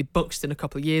we're in with Buxton a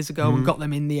couple of years ago and got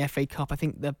them in the FA Cup. I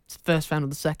think the first round or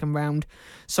the second round.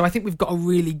 So I think we've got a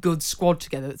really good squad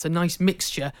together. It's a nice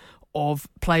mixture of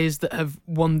players that have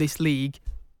won this league,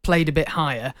 played a bit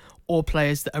higher, or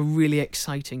players that are really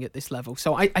exciting at this level.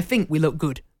 So I think we look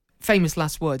good. Famous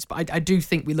last words, but I do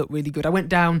think we look really good. I went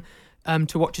down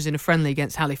to watch us in a friendly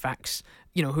against Halifax,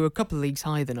 who are a couple of leagues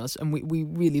higher than us, and we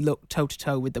really look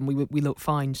toe-to-toe with them. We look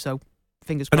fine, so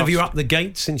fingers crossed. And have you upped the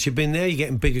gate since you've been there? You're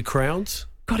getting bigger crowds?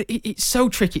 God, it's so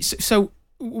tricky. So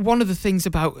one of the things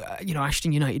about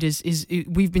Ashton United is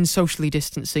we've been socially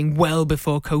distancing well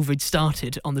before COVID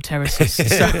started on the terraces.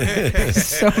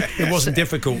 So it wasn't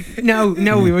difficult. No,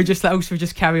 we were just we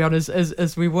just carry on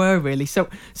as we were really. So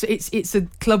it's a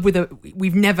club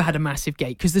we've never had a massive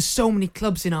gate because there's so many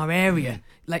clubs in our area.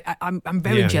 Like I'm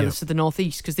very jealous of the North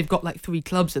East because they've got like 3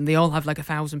 clubs and they all have like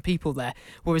 1,000 people there,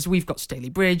 whereas we've got Staley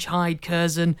Bridge, Hyde,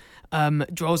 Curzon,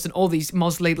 Droylsden, all these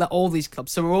Mosley, like all these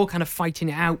clubs. So we're all kind of fighting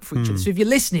it out for each other. So if you're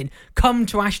listening, come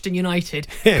to Ashton United,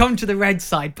 come to the red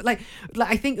side. But like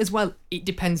I think as well, it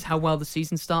depends how well the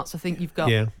season starts. I think you've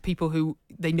got people who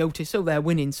they notice they're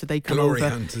winning, so they come glory over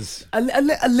hunters a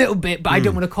little bit. But I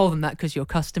don't want to call them that because your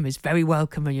customer is very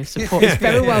welcome and your support is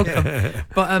very welcome.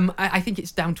 But I think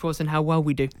it's down to us and how well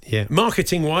we do. Yeah,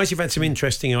 marketing-wise, you've had some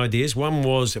interesting ideas. One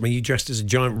was, you dressed as a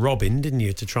giant robin, didn't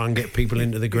you, to try and get people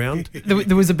into the ground?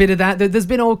 There was a bit of that. There's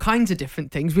been all kinds of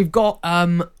different things. We've got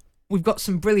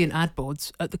some brilliant ad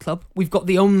boards at the club. We've got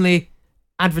the only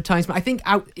advertisement, I think,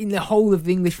 out in the whole of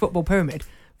the English football pyramid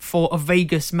for a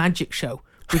Vegas magic show.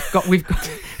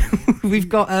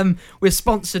 We're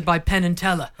sponsored by Penn and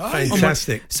Teller. Oh,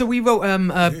 fantastic! So we wrote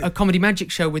a comedy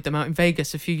magic show with them out in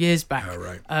Vegas a few years back. Oh,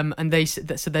 right. And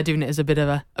they're doing it as a bit of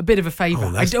a favour.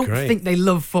 Oh, I don't think they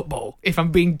love football. If I'm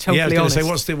being totally honest. I was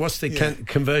going to say, what's the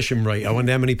conversion rate? I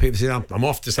wonder how many people say, I'm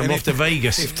off to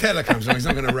Vegas. If Teller comes on, he's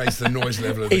not going to raise the noise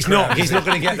level of the He's crowd. He's not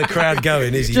going to get the crowd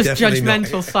going, is he? Just definitely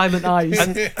judgmental, not. silent eyes.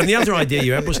 And the other idea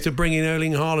you had was to bring in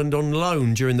Erling Haaland on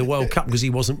loan during the World Cup because he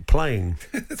wasn't playing.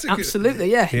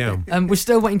 Absolutely, yeah. We're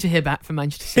still waiting to hear back from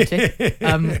Manchester City.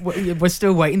 We're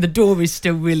still waiting. The door is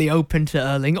still really open to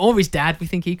Erling or his dad. We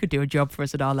think he could do a job for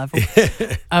us at our level.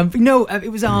 But no,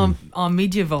 it was our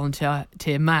media volunteer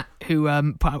Matt who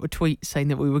put out a tweet saying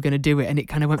that we were going to do it, and it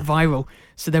kind of went viral.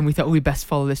 So then we thought we'd best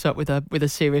follow this up with a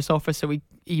serious offer. So we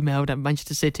emailed at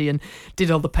Manchester City and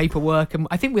did all the paperwork, and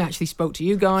I think we actually spoke to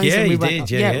you guys. Yeah, and we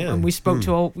did. And we spoke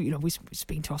to all. We're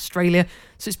speaking to Australia.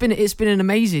 So it's been an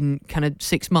amazing kind of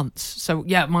 6 months. So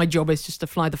yeah, my job is just to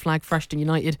fly the flag for Ashton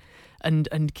United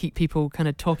and keep people kind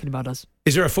of talking about us.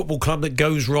 Is there a football club that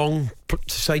goes wrong,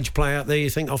 sage play out there, you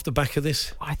think, off the back of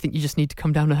this? I think you just need to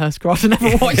come down to Hurstcross and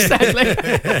have a watch,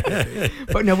 sadly.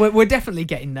 But no, we're definitely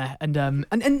getting there.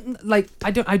 And like, I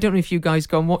don't know if you guys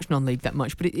go and watch non-league that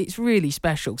much, but it's really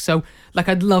special. So like,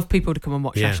 I'd love people to come and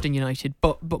watch Ashton United,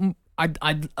 but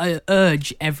I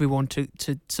urge everyone to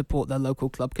support their local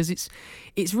club because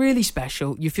it's really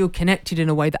special. You feel connected in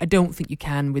a way that I don't think you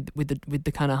can with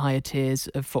the kind of higher tiers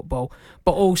of football.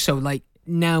 But also, like,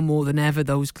 now more than ever,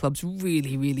 those clubs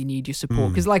really, really need your support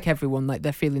because, like everyone, like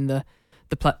they're feeling the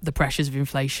pressures of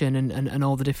inflation and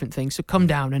all the different things. So come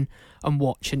down and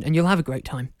watch, and you'll have a great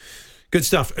time. Good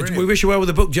stuff. Brilliant. We wish you well with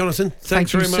the book, Jonathan.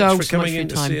 Thanks very much for coming in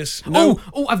to see us.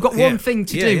 I've got one thing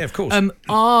to do. Yeah, of course.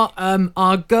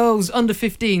 Our girls under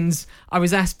 15s, I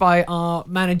was asked by our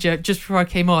manager just before I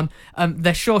came on,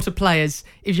 they're shorter players.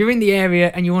 If you're in the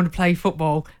area and you want to play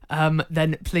football,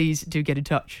 then please do get in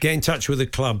touch. Get in touch with the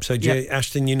club. So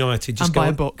Ashton United, just and buy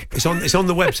a book. It's on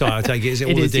the website, I take it. Is it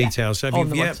all the details? So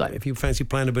website. If you fancy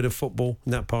playing a bit of football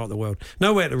in that part of the world.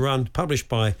 Nowhere to Run, published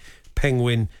by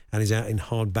Penguin, and is out in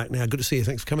hardback now. Good to see you.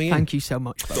 Thanks for coming in. Thank you so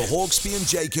much. The Hawksby and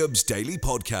Jacobs Daily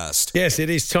Podcast. Yes, it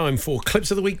is time for Clips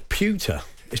of the Week Pewter.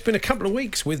 It's been a couple of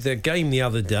weeks with the game the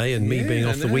other day and me being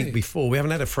off the week before. We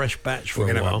haven't had a fresh batch for a while.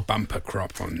 We're going to have a bumper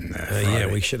crop on Friday.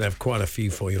 Yeah, we should have quite a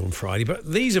few for you on Friday. But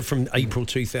these are from April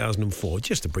 2004.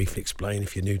 Just to briefly explain,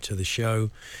 if you're new to the show,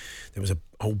 there was a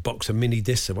whole box of mini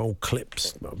discs of old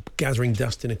clips gathering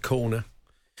dust in a corner.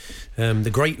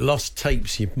 The great lost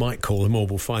tapes, you might call them, or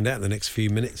we'll find out in the next few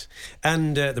minutes.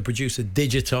 And the producer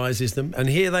digitises them. And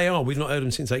here they are. We've not heard them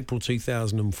since April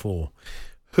 2004.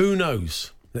 Who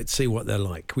knows? Let's see what they're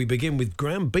like. We begin with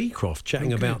Graham Beecroft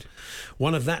chatting about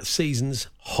one of that season's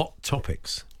hot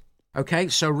topics. Okay,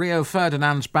 so Rio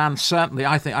Ferdinand's ban certainly,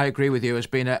 I think I agree with you, has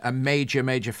been a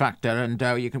major factor, and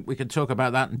we can talk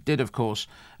about that, and did, of course,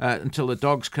 until the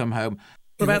dogs come home.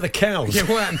 What about the cows? Yeah,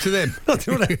 what happened to them? What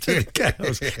happened to the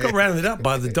cows? Got rounded up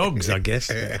by the dogs, I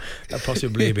guess.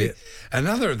 Possibly a bit.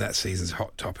 Another of that season's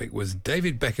hot topic was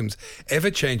David Beckham's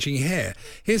ever-changing hair.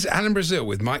 Here's Alan Brazil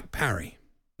with Mike Parry.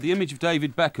 The image of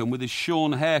David Beckham with his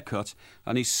shorn haircut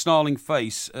and his snarling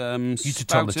face. You to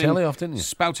turn the telly off, didn't you?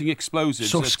 Spouting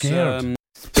explosives. So scared.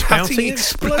 Spouting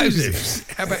explosives.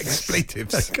 How about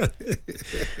expletives? I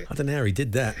don't know how he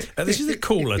did that. This is the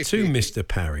caller to Mr.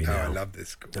 Parry now. Oh, I love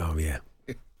this call. Oh, yeah.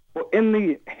 But in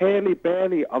the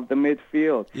Haley-Bailey of the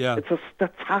midfield, yeah, it's a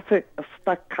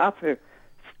staccato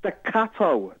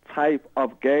type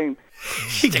of game.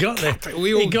 He got there.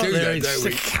 We all got do there. that, don't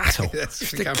we? Staccato. That's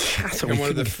Staccato. become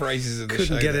one of the phrases of the show.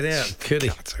 Couldn't get it out, could he?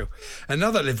 Staccato.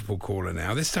 Another Liverpool caller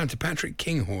now, this time to Patrick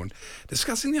Kinghorn,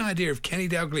 discussing the idea of Kenny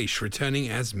Dalglish returning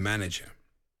as manager.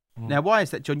 Now, why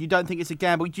is that, John? You don't think it's a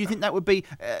gamble? Do you think that would be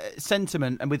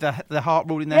sentiment and with the heart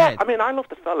rule in their head? I mean, I love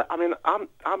the fella. I mean, I'm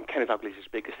Kenny Dalglish's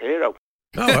biggest hero.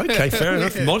 Oh, okay, fair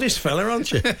enough. Modest fella,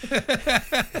 aren't you?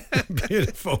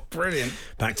 Beautiful. Brilliant.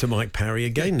 Back to Mike Parry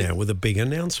again now with a big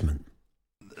announcement.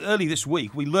 Early this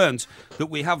week, we learnt that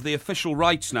we have the official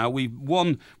rights now. We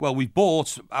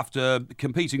bought after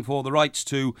competing for the rights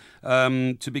to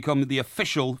become an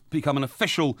official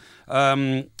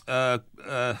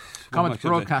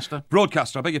broadcaster.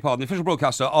 Broadcaster, I beg your pardon, the official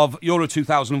broadcaster of Euro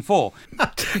 2004.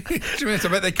 I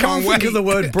bet they can't think of the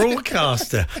word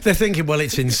broadcaster. They're thinking, well,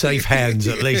 it's in safe hands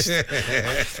at least.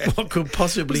 What could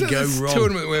possibly go wrong?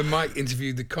 Tournament where Mike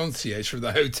interviewed the concierge from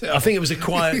the hotel. I think it was a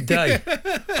quiet day.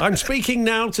 I'm speaking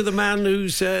now to the man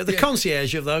who's the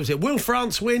concierge of those. Will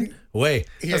France win? Oui.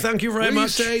 Yeah. Thank you very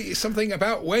much. You say something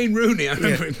about Wayne Rooney? I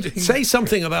remember him doing Say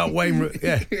something about Wayne Rooney.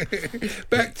 Yeah.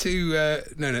 Back to...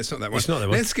 no, it's not that one. It's not that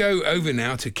one. Let's go over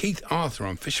now to Keith Arthur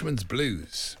on Fisherman's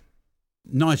Blues.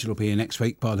 Nigel will be here next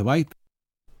week, by the way.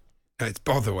 No, it's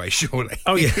Botherway, surely.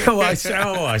 Oh, yeah. I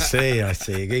see.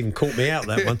 You even caught me out,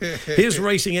 that one. Here's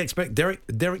racing expert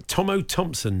Derek Tomo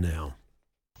Thompson now.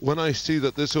 When I see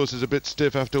that this horse is a bit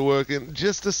stiff after working,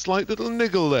 just a slight little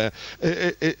niggle there,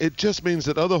 it just means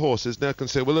that other horses now can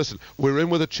say, well, listen, we're in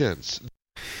with a chance.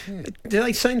 Do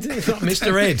they say anything? It's not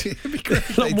Mr. Ed.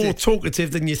 A lot more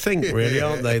talkative than you think, really,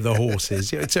 aren't they, the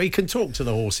horses? So he can talk to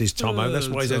the horses, Tomo. That's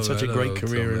why he's had such a great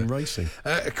career in racing.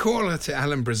 A caller to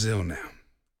Alan Brazil now.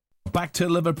 Back to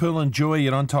Liverpool and Joey.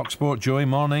 You're on TalkSport. Joey,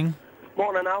 morning.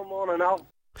 Morning, Al.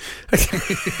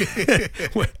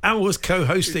 Al was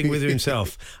co-hosting with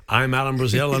himself. I'm Alan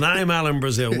Brazil and I'm Alan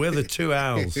Brazil. We're the two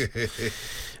Als.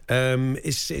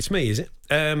 It's me, is it?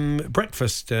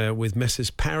 Breakfast with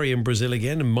Messrs. Parry and Brazil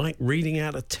again, and Mike reading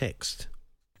out a text.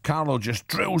 Carlo just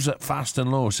drills it fast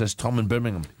and low, says Tom in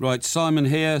Birmingham. Right, Simon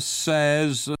here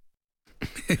says...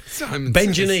 Simon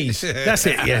Benjanese. says. That's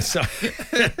it, yes.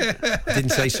 Didn't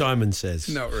say Simon says.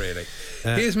 Not really.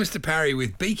 Here's Mr. Parry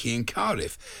with Beaky in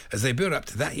Cardiff as they build up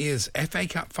to that year's FA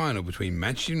Cup final between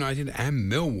Manchester United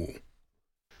and Millwall.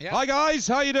 Yep. Hi guys,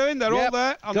 how you doing? They're all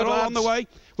there and they're all on the way.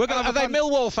 We're going to are they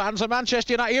Millwall fans or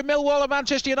Manchester United? Are you Millwall or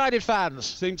Manchester United fans?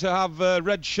 Seem to have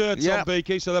red shirts on,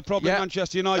 Beaky, so they're probably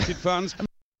Manchester United fans.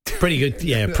 Pretty good,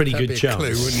 pretty good chance.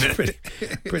 Clue, wouldn't it?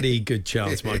 pretty good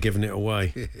chance, might have given it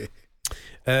away.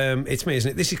 It's me,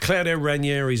 isn't it? This is Claudio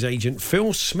Ranieri's agent,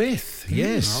 Phil Smith.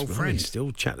 Yes, old friend. Still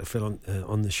chat to Phil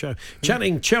on the show.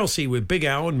 Chatting Chelsea with Big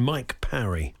Al and Mike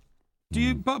Parry. Do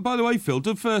you, by the way, Phil,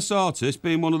 do First Artist,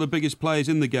 being one of the biggest players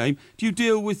in the game, do you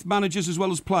deal with managers as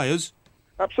well as players?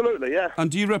 Absolutely, yeah.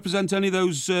 And do you represent any of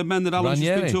those men that Alan's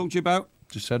just been talking to you about?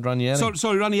 Just said Ranieri.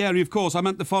 Sorry, Ranieri, of course. I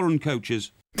meant the foreign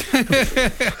coaches.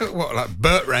 What, like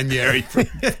Bert Ranieri from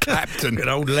Clapton? Good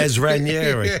old Les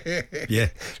Ranieri. Yeah.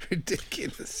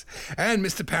 Ridiculous. And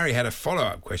Mr. Parry had a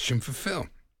follow-up question for Phil.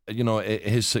 You know,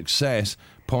 his success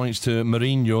points to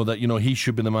Mourinho that, you know, he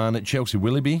should be the man at Chelsea.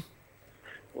 Will he be?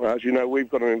 Well, as you know, we've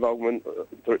got an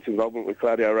direct involvement with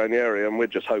Claudio Ranieri, and we're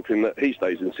just hoping that he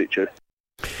stays in situ.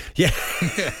 Yeah.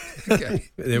 Okay.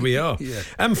 There we are. Yeah.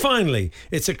 And finally,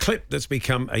 it's a clip that's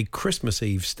become a Christmas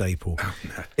Eve staple. Oh,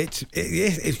 no.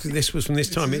 This was from this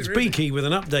time. It's Beaky with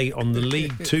an update on the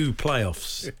League Two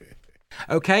playoffs.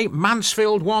 Okay,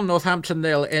 Mansfield 1, Northampton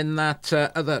 0 in that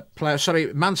other player.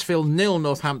 Sorry, Mansfield 0,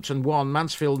 Northampton 1.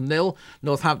 Mansfield 0,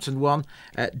 Northampton 1.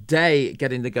 Day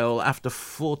getting the goal after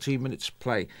 40 minutes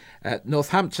play.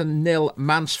 Northampton 0,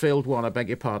 Mansfield 1. I beg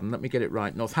your pardon. Let me get it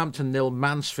right. Northampton 0,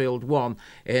 Mansfield 1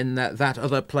 in that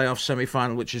other playoff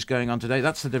semi-final which is going on today.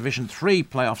 That's the Division 3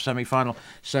 playoff semi-final.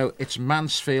 So it's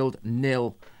Mansfield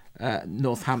 0,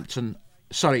 Northampton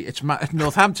Sorry, it's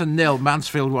Northampton 0,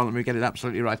 Mansfield 1. Let me get it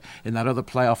absolutely right in that other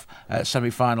playoff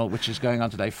semi-final, which is going on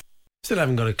today. Still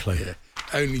haven't got a clue. Yeah.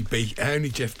 Only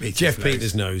Jeff Peters. Jeff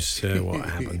Peters knows what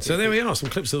happened. So there we are. Some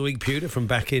clips of the week, Pewter, from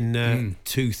back in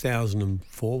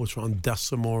 2004. We'll try and dust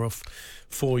some more off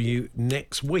for you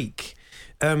next week.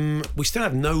 We still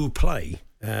have no play.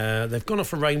 They've gone off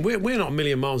for rain. We're not a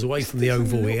million miles away from the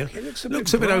Oval here. It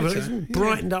looks a bit over. It's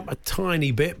brightened up a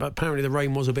tiny bit, but apparently the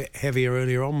rain was a bit heavier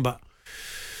earlier on. But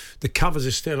the covers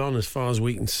are still on as far as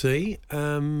we can see.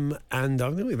 And I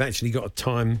think we've actually got a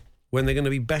time when they're going to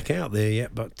be back out there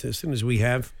yet. But as soon as we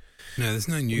have... No, there's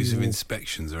no news of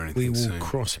inspections or anything. We will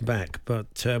cross back,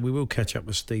 but we will catch up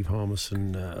with Steve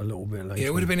Harmison a little bit later. Yeah,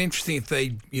 it would have been interesting if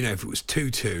they, if it was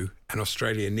 2-2 and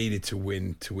Australia needed to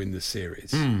win the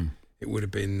series. It would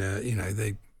have been,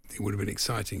 it would have been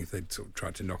exciting if they'd sort of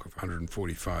tried to knock off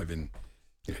 145 in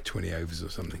 20 overs or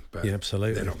something. But yeah,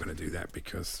 absolutely. They're not going to do that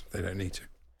because they don't need to.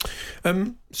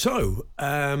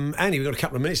 Andy, we've got a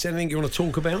couple of minutes. Anything you want to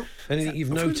talk about? Anything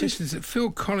you've noticed? Is that Phil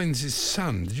Collins'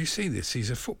 son? Did you see this? He's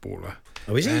a footballer.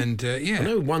 Oh, is he? And yeah, I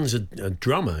know one's a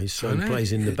drummer. His son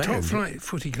plays in the band. Top Flight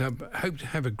Footy Club hope to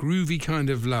have a groovy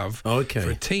kind of love for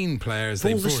a teen player. As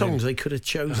all the songs they could have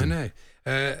chosen. I know.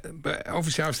 But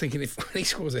obviously, I was thinking if when he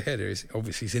scores a header,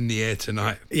 obviously he's in the air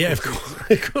tonight. Yeah, of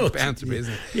course. Bound to be,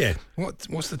 isn't it? Yeah.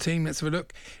 What's the team? Let's have a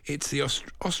look. It's the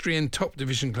Austrian top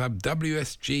division club,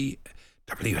 WSG.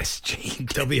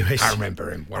 I remember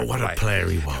him. What a player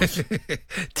he was.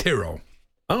 Tyrol.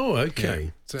 Oh,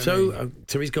 okay. Yeah. So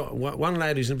he's got one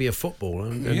lad who's going to be a footballer,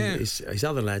 and his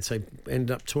other lads, they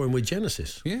ended up touring with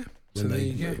Genesis. Yeah. So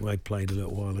they played a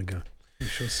little while ago. We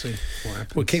shall see what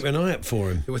happens. We'll keep an eye out for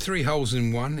him. There were 3 holes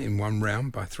in one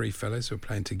round by 3 fellas who were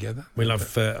playing together. We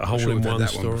love a hole-in-one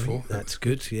story. Before. That's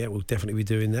good. Yeah, we'll definitely be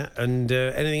doing that. And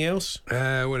anything else?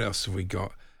 What else have we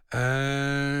got?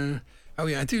 I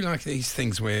do like these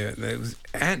things where there was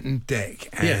Ant and Deck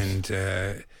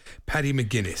and Paddy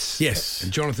McGuinness. Yes.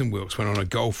 And Jonathan Wilkes went on a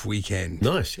golf weekend.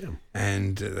 Nice, yeah.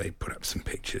 And they put up some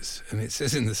pictures. And it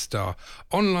says in the Star,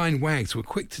 online wags were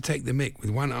quick to take the mick,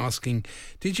 with one asking,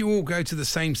 did you all go to the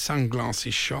same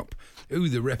sunglasses shop? Ooh,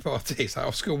 the repartee.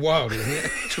 Oscar Wilde, isn't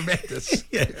it? Tremendous.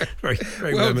 Yeah,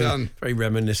 very well done. Very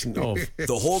reminiscent of the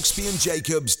Hawksby and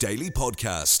Jacobs Daily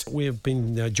Podcast. We have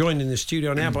been joined in the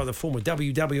studio now by the former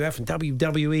WWF and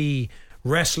WWE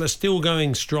wrestler, still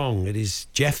going strong. It is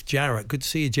Jeff Jarrett. Good to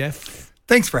see you, Jeff.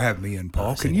 Thanks for having me in,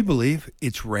 Paul. Can you believe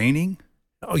it's raining?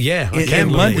 Oh, yeah. In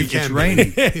London, it's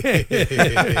raining.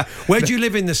 Where do you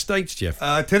live in the States, Jeff?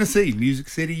 Tennessee, Music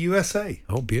City, USA.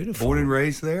 Oh, beautiful. Born and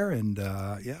raised there, and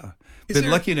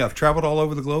been lucky enough, traveled all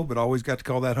over the globe, but always got to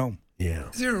call that home. Yeah.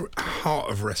 Is there a heart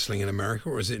of wrestling in America,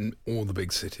 or is it in all the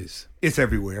big cities? It's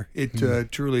everywhere. It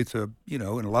truly, it's in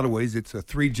a lot of ways, it's a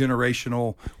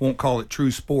 3-generational, won't call it true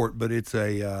sport, but it's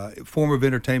a form of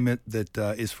entertainment that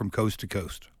is from coast to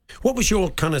coast. What was your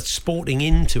kind of sporting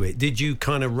into it? Did you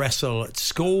kind of wrestle at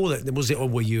school? Was it, or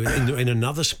were you in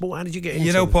another sport? How did you get into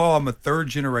it? Paul, I'm a 3rd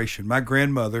generation. My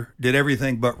grandmother did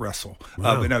everything but wrestle.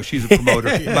 Wow. No, she's a promoter.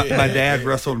 My dad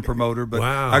wrestled and promoter, but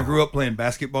I grew up playing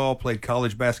basketball, played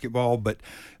college basketball, but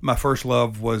my first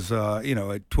love was,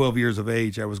 at 12 years of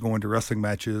age, I was going to wrestling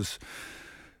matches,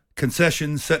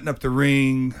 concessions, setting up the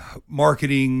ring,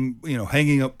 marketing,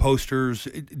 hanging up posters,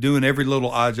 doing every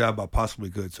little odd job I possibly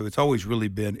could. So it's always really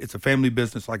been, it's a family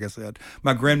business, like I said.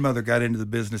 My grandmother got into the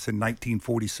business in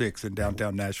 1946 in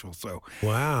downtown Nashville. So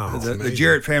wow, the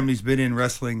Jarrett family's been in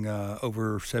wrestling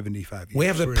over 75 years. We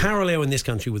have the parallel in this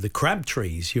country with the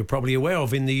Crabtrees, you're probably aware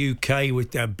of, in the UK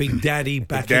with Big Daddy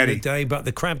back in the day. But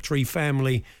the Crabtree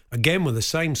family, again, with the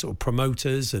same sort of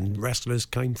promoters and wrestlers,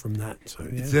 came from that. So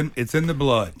yeah. It's in the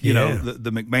blood. You know,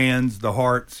 the McMahons, the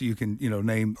Harts. You can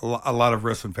name a lot of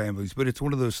wrestling families. But it's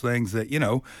one of those things that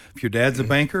if your dad's a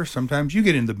banker, sometimes you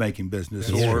get into the banking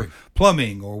business or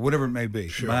plumbing or whatever it may be.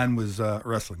 Sure. Mine was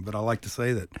wrestling, but I like to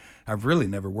say that I've really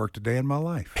never worked a day in my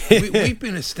life. We've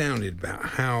been astounded about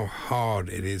how hard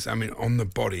it is. I mean, on the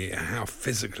body, how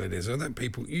physical it is. I think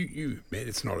people, you admit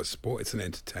it's not a sport; it's an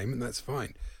entertainment. That's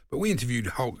fine. But we interviewed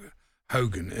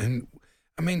Hogan, and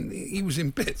I mean, he was in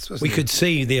bits, wasn't he? We could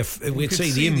see the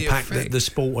impact that the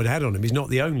sport had on him. He's not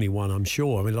the only one, I'm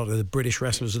sure. I mean, a lot of the British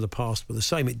wrestlers of the past were the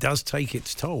same. It does take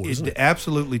its toll, doesn't it? It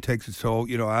absolutely takes its toll.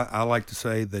 I like to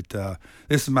say that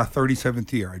this is my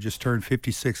 37th year. I just turned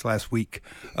 56 last week,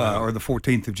 or the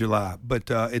 14th of July. But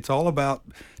it's all about,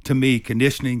 to me,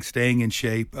 conditioning, staying in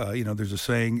shape. There's a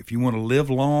saying, if you want to live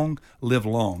long,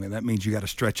 and that means you got to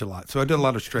stretch a lot. So I did a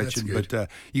lot of stretching, but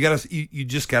you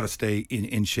just got to stay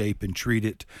in shape and treat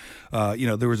it.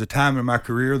 There was a time in my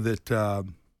career that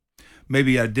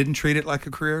maybe I didn't treat it like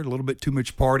a career, a little bit too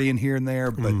much partying here and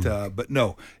there, but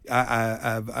no,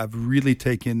 I've really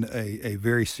taken a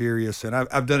very serious, and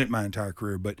I've done it my entire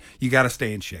career, but you got to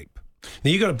stay in shape.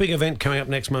 Now, you got a big event coming up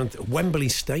next month at Wembley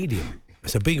Stadium.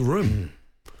 It's a big room.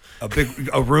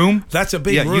 A room? That's a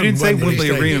big room. Yeah, you didn't say Wembley Wembley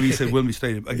Stadium. Arena, you said Wembley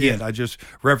Stadium. Again, I just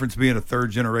referenced being a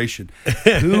third generation.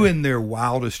 Who in their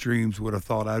wildest dreams would have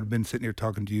thought I'd been sitting here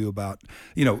talking to you about,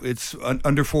 it's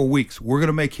under 4 weeks. We're going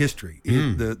to make history.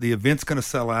 The event's going to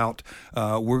sell out.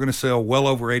 We're going to sell well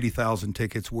over 80,000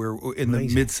 tickets. We're in the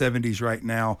mid-70s right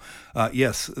now.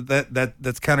 Yes,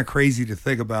 that's kind of crazy to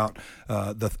think about.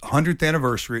 The 100th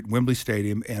anniversary at Wembley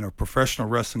Stadium and a professional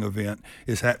wrestling event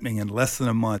is happening in less than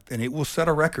a month, and it will set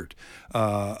a record.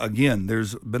 Again,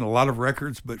 there's been a lot of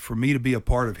records, but for me to be a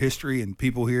part of history and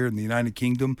people here in the United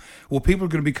Kingdom, well, people are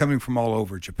going to be coming from all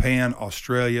over, Japan,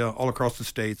 Australia, all across the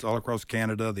States, all across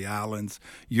Canada, the islands,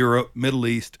 Europe, Middle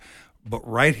East. But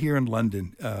right here in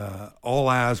London, all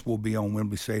eyes will be on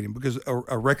Wembley Stadium because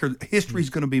a record, history is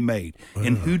going to be made.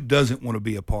 And who doesn't want to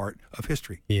be a part of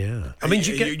history? Yeah. I mean,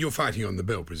 you're fighting on the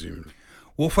bill, presumably.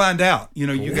 We'll find out.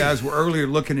 You guys were earlier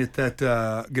looking at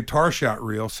that guitar shot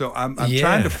reel, so I'm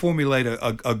trying to formulate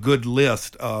a good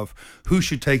list of who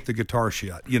should take the guitar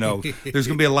shot. There's going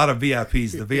to be a lot of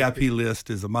VIPs. The VIP list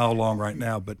is a mile long right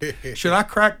now, but should I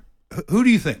crack? Who do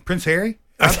you think? Prince Harry?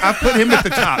 I put him at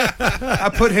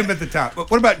the top. But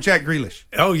what about Jack Grealish?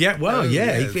 Oh, yeah. Well,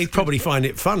 he'd probably find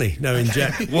it funny knowing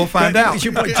Jack. We'll find out.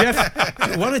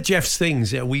 Jeff, one of Jeff's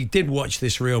things, we did watch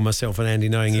this reel, myself and Andy,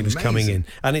 knowing he was coming in.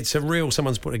 And it's a reel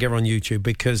someone's put together on YouTube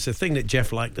because the thing that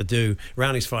Jeff liked to do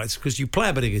around his fights, because you play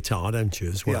a bit of guitar, don't you,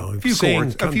 as well? Yeah,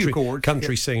 a few chords.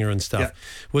 Country singer and stuff.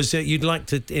 Was you'd like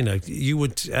to, you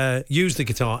would use the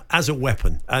guitar as a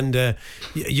weapon. And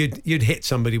you'd hit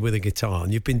somebody with a guitar.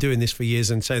 And you've been doing this for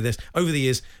years. And so there's over the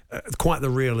years, quite the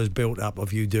reel has built up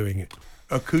of you doing it.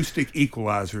 Acoustic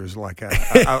equalizer is like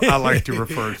I like to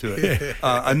refer to it.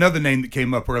 Another name that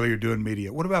came up earlier doing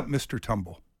media. What about Mr.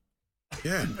 Tumble?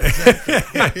 Yeah,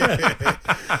 exactly.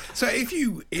 So if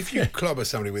you clobber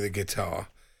somebody with a guitar,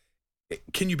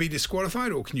 can you be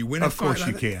disqualified or can you win a fight? Of course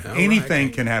you can. Oh,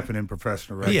 Anything can happen in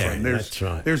professional wrestling. Yeah, that's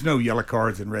right. There's no yellow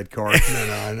cards and red cards. No,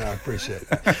 I appreciate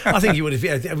that. I think he would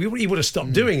have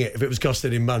stopped doing it if it was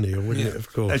costing him money, or wouldn't it,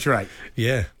 of course? That's right.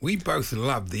 Yeah. We both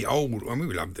loved the old,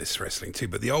 we loved this wrestling too,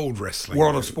 but the old wrestling.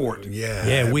 World of Sport. Yeah.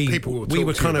 Yeah, we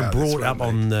were kind of brought up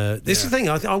on this is the thing.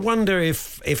 I wonder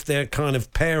if their kind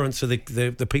of parents or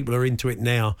the people who are into it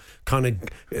now kind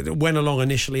of went along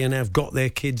initially and have got their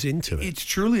kids into it. It's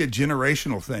truly a generational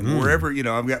thing. Wherever,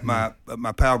 I've got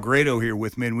my pal Grado here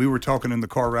with me, and we were talking in the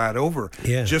car ride over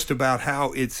just about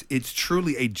how it's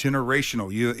truly a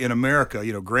generational. In America,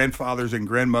 grandfathers and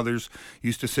grandmothers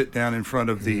used to sit down in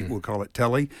front of the, we'll call it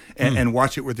telly, and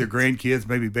watch it with their grandkids,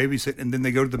 maybe babysit, and then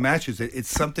they go to the matches. It's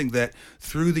something that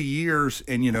through the years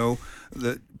and,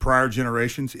 the prior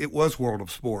generations, it was World of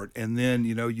Sport. And then,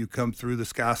 you come through the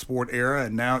Sky Sport era,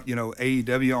 and now,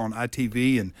 AEW on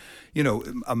ITV, and,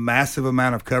 a massive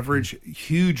amount of coverage,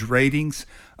 huge ratings.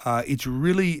 It's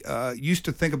really, used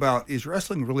to think about, is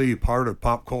wrestling really a part of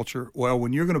pop culture? Well,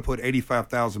 when you're going to put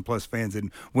 85,000 plus fans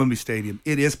in Wembley Stadium,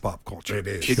 it is pop culture. It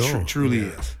is. It truly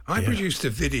is. I produced a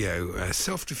video, a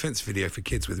self-defense video for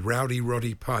kids with Rowdy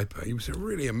Roddy Piper. He was a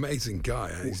really amazing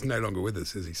guy. He's no longer with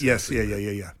us, is he? Yes,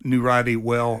 yeah. Knew Roddy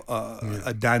well,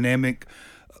 a dynamic,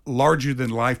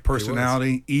 larger-than-life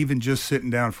personality. Even just sitting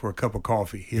down for a cup of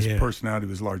coffee, his personality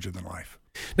was larger than life.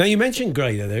 Now, you mentioned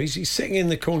Grado there. He's sitting in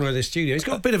the corner of the studio. He's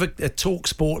got a bit of a talk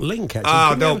sport link, actually.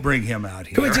 Oh, don't bring him out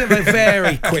here. Can we have a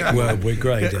very quick word with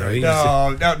Grado?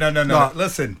 No.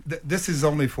 Listen, this is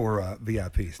only for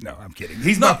VIPs. No, I'm kidding.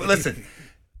 He's not. Listen,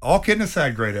 all kidding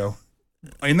aside, Grado,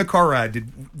 in the car ride, did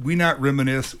we not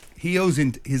reminisce? He owes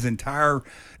his entire,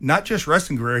 not just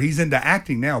wrestling career, he's into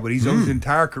acting now, but he's owed his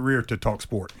entire career to talk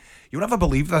sport. You'll never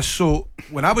believe this. So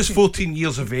when I was 14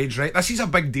 years of age, right, this is a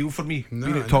big deal for me,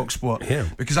 being at TalkSport. Yeah.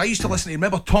 Because I used to listen to,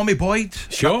 remember Tommy Boyd?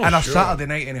 Sure. On a Saturday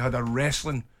night, and he had a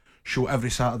wrestling show every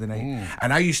Saturday night.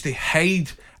 And I used to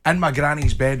hide in my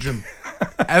granny's bedroom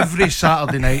every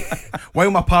Saturday night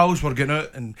while my pals were getting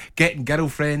out and getting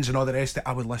girlfriends and all the rest of it.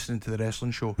 I was listening to the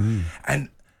wrestling show. And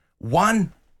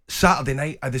one Saturday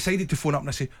night, I decided to phone up and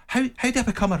I said, how do I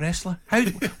become a wrestler?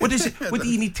 What is it? What do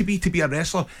you need to be a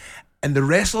wrestler? And the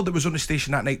wrestler that was on the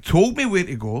station that night told me where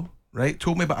to go, right?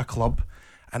 Told me about a club.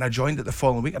 And I joined it the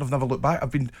following week, and I've never looked back.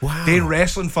 I've been doing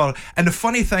wrestling for... And the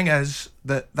funny thing is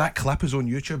that clip is on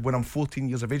YouTube when I'm 14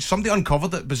 years of age. Somebody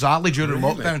uncovered it bizarrely during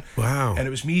lockdown. Wow. And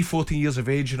it was me, 14 years of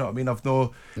age, you know what I mean? I've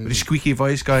no... with a squeaky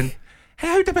voice going... hey,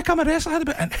 how did I become a wrestler? And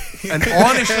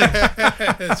honestly,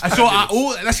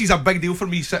 this is a big deal for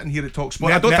me sitting here at Talk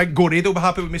Sport. I don't think Go Radio will be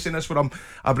happy with me saying this when I'm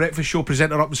a breakfast show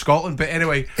presenter up in Scotland. But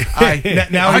anyway,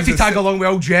 now I had to tag along with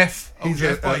old Jeff.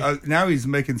 Now he's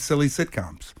making silly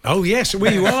sitcoms. Oh yes,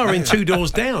 well you are in Two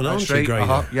Doors Down, aren't you,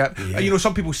 Grado? Yeah. You know,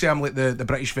 some people say I'm like the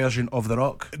British version of The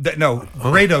Rock.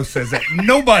 Grado says that.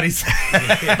 Nobody's.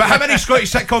 But how many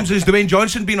Scottish sitcoms has Dwayne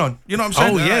Johnson been on? You know what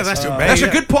I'm saying? Oh yeah, that's a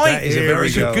good point. That is a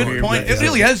very good point. It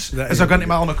really is. As I've gone to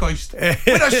Mal McCoist.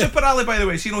 We're a Super Ali, by the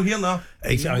way. So you know, here now.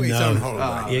 He's on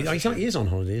holiday. He is on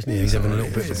holiday, isn't he? He's having a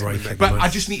little bit of a break. But I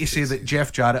just need to say that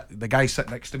Jeff Jarrett, the guy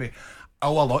sitting next to me, I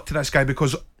owe a lot to this guy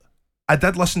because I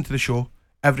did listen to the show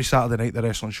every Saturday night, the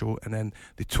wrestling show, and then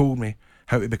they told me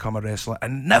how to become a wrestler.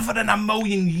 And never in a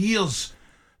million years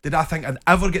did I think I'd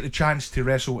ever get the chance to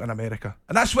wrestle in America.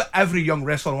 And that's what every young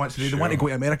wrestler wants to do. They want to go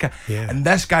to America. Yeah. And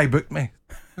this guy booked me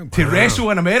to wrestle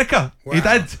in America. Wow. He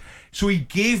did. So he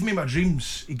gave me my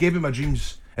dreams.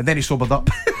 And then he sobered up.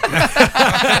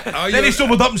 He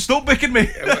sobered up and stopped booking me.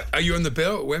 Are you on the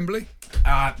bill at Wembley?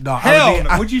 No. Hell,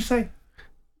 what'd you say?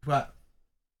 What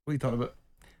are you talking about?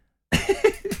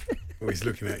 Oh, he's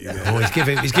looking at you there. Oh, he's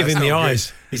giving the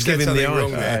eyes. He's giving the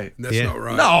eyes. That's not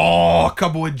right. No,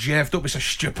 come on, Jeff. Don't be so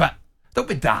stupid. Don't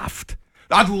be daft.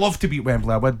 I'd love to beat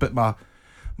Wembley, I would, but my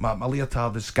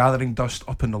leotard is gathering dust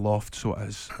up in the loft, so it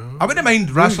is. I wouldn't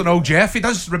mind wrestling old Jeff. He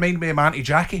does remind me of my Auntie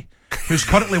Jackie, who's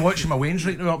currently watching my Wayne's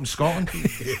right now up in Scotland.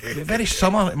 Very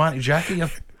similar to my Auntie Jackie.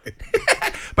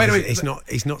 By the way, he's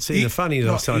not seeing the funny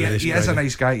side of this. He is a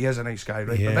nice guy.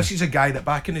 Right? Yeah. But this is a guy that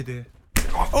back in the day.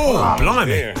 Oh,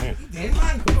 blimey! Yeah,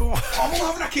 man. I'm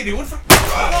having a carry on for.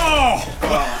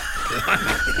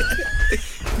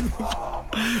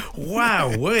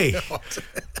 Wow,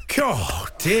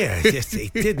 God, dear, he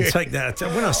didn't take that.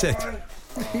 When I said,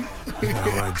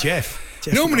 Jeff.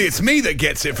 Normally it's me that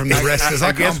gets it from the wrestlers.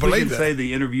 I can't believe that. Say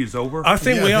the interview's over. I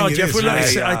think we are, Jeff.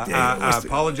 I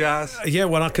apologise. Yeah,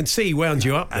 well, I can see he wound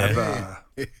you up there.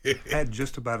 Had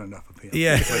just about enough of him.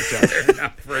 Yeah.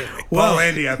 Well,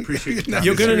 Andy, I appreciate it.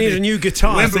 You're going to need a new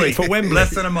guitar for Wembley.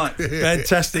 Less than a month.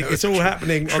 Fantastic. It's all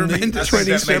happening on the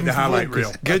 27th the highlight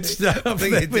reel. Good stuff. I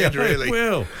think it did, really.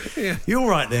 Well, you're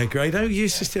right there, Grado. You're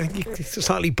just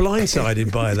slightly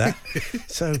blindsided by that.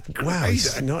 So, wow,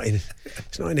 it's not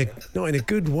in a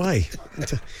good way.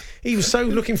 He was so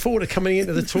looking forward to coming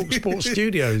into the Talk Sport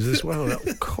studios as well. Oh,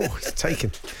 God, it's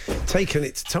taken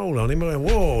its toll on him.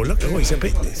 Whoa, look! Oh, it's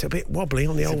a bit wobbly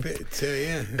on the old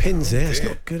pins there. It's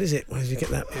not good, is it? Where did you get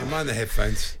that? Yeah, mind the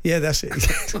headphones. Yeah, that's it.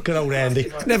 Good old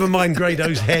Andy. Never mind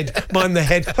Grado's head. Mind the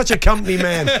head. Such a company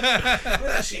man.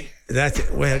 That's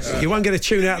it. Well, you won't get a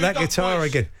tune out of that guitar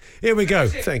again. Here we go.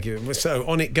 Thank you. So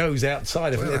on it goes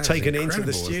outside of it. They're taking it into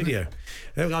the studio.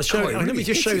 I'll show you. Let me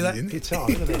just show you that guitar.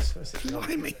 Look at this.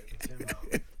 Blimey.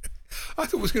 I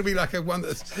thought it was going to be like a one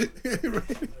that's really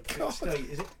cost.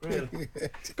 Is it really?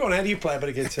 Go on, Andy, you play a bit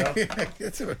of guitar.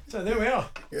 So there we are.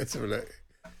 Let's have a look.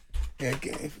 Yeah,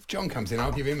 if John comes in,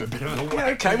 I'll give him a bit of a whack.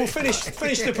 Yeah, okay, we'll finish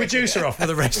the producer off with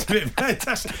the rest of it.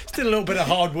 Fantastic. Still a little bit of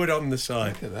hardwood on the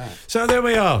side. Look at that. So there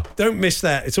we are. Don't miss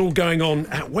that. It's all going on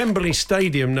at Wembley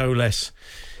Stadium, no less,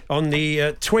 on the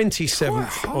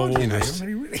 27th of August.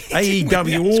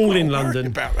 AEW all in London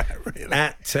about that, really.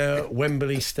 At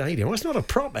Wembley Stadium. Well, it's not a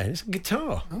prop, man. It's a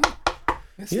guitar. Oh,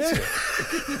 yeah.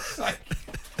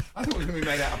 I thought it was going to be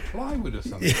made out of plywood or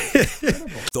something.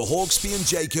 The Hawksby and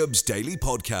Jacobs Daily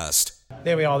Podcast.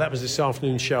 There we are. That was this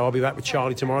afternoon's show. I'll be back with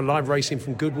Charlie tomorrow. Live racing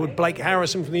from Goodwood. Blake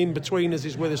Harrison from the In-Betweeners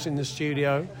is with us in the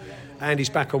studio. And he's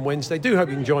back on Wednesday. Do hope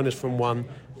you can join us from 1.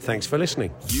 Thanks for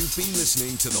listening. You've been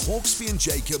listening to the Hawksby and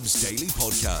Jacobs Daily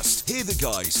Podcast. Hear the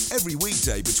guys every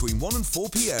weekday between 1 and 4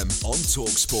 p.m. on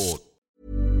TalkSport.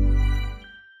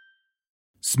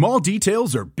 Small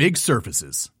details are big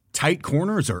surfaces. Tight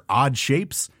corners are odd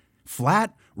shapes.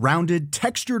 Flat, rounded,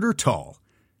 textured, or tall.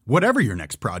 Whatever your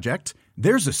next project,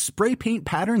 there's a spray paint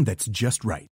pattern that's just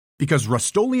right. Because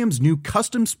Rust-Oleum's new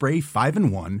Custom Spray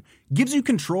 5-in-1 gives you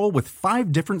control with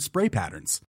 5 different spray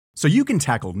patterns. So you can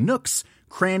tackle nooks,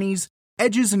 crannies,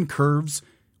 edges, and curves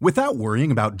without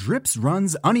worrying about drips,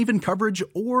 runs, uneven coverage,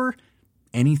 or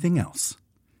anything else.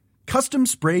 Custom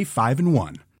Spray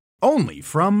 5-in-1. Only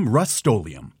from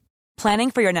Rust-Oleum.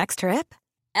 Planning for your next trip?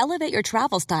 Elevate your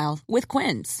travel style with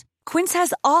Quince. Quince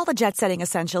has all the jet-setting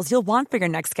essentials you'll want for your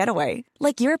next getaway,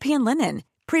 like European linen,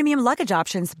 premium luggage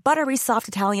options, buttery soft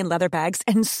Italian leather bags,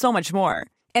 and so much more.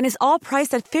 And is all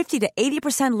priced at 50 to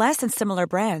 80% less than similar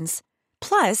brands.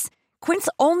 Plus, Quince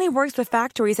only works with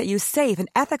factories that use safe and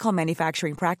ethical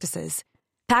manufacturing practices.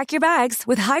 Pack your bags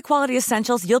with high-quality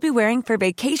essentials you'll be wearing for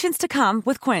vacations to come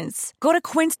with Quince. Go to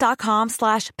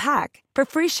quince.com/pack for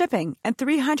free shipping and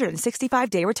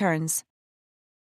 365-day returns.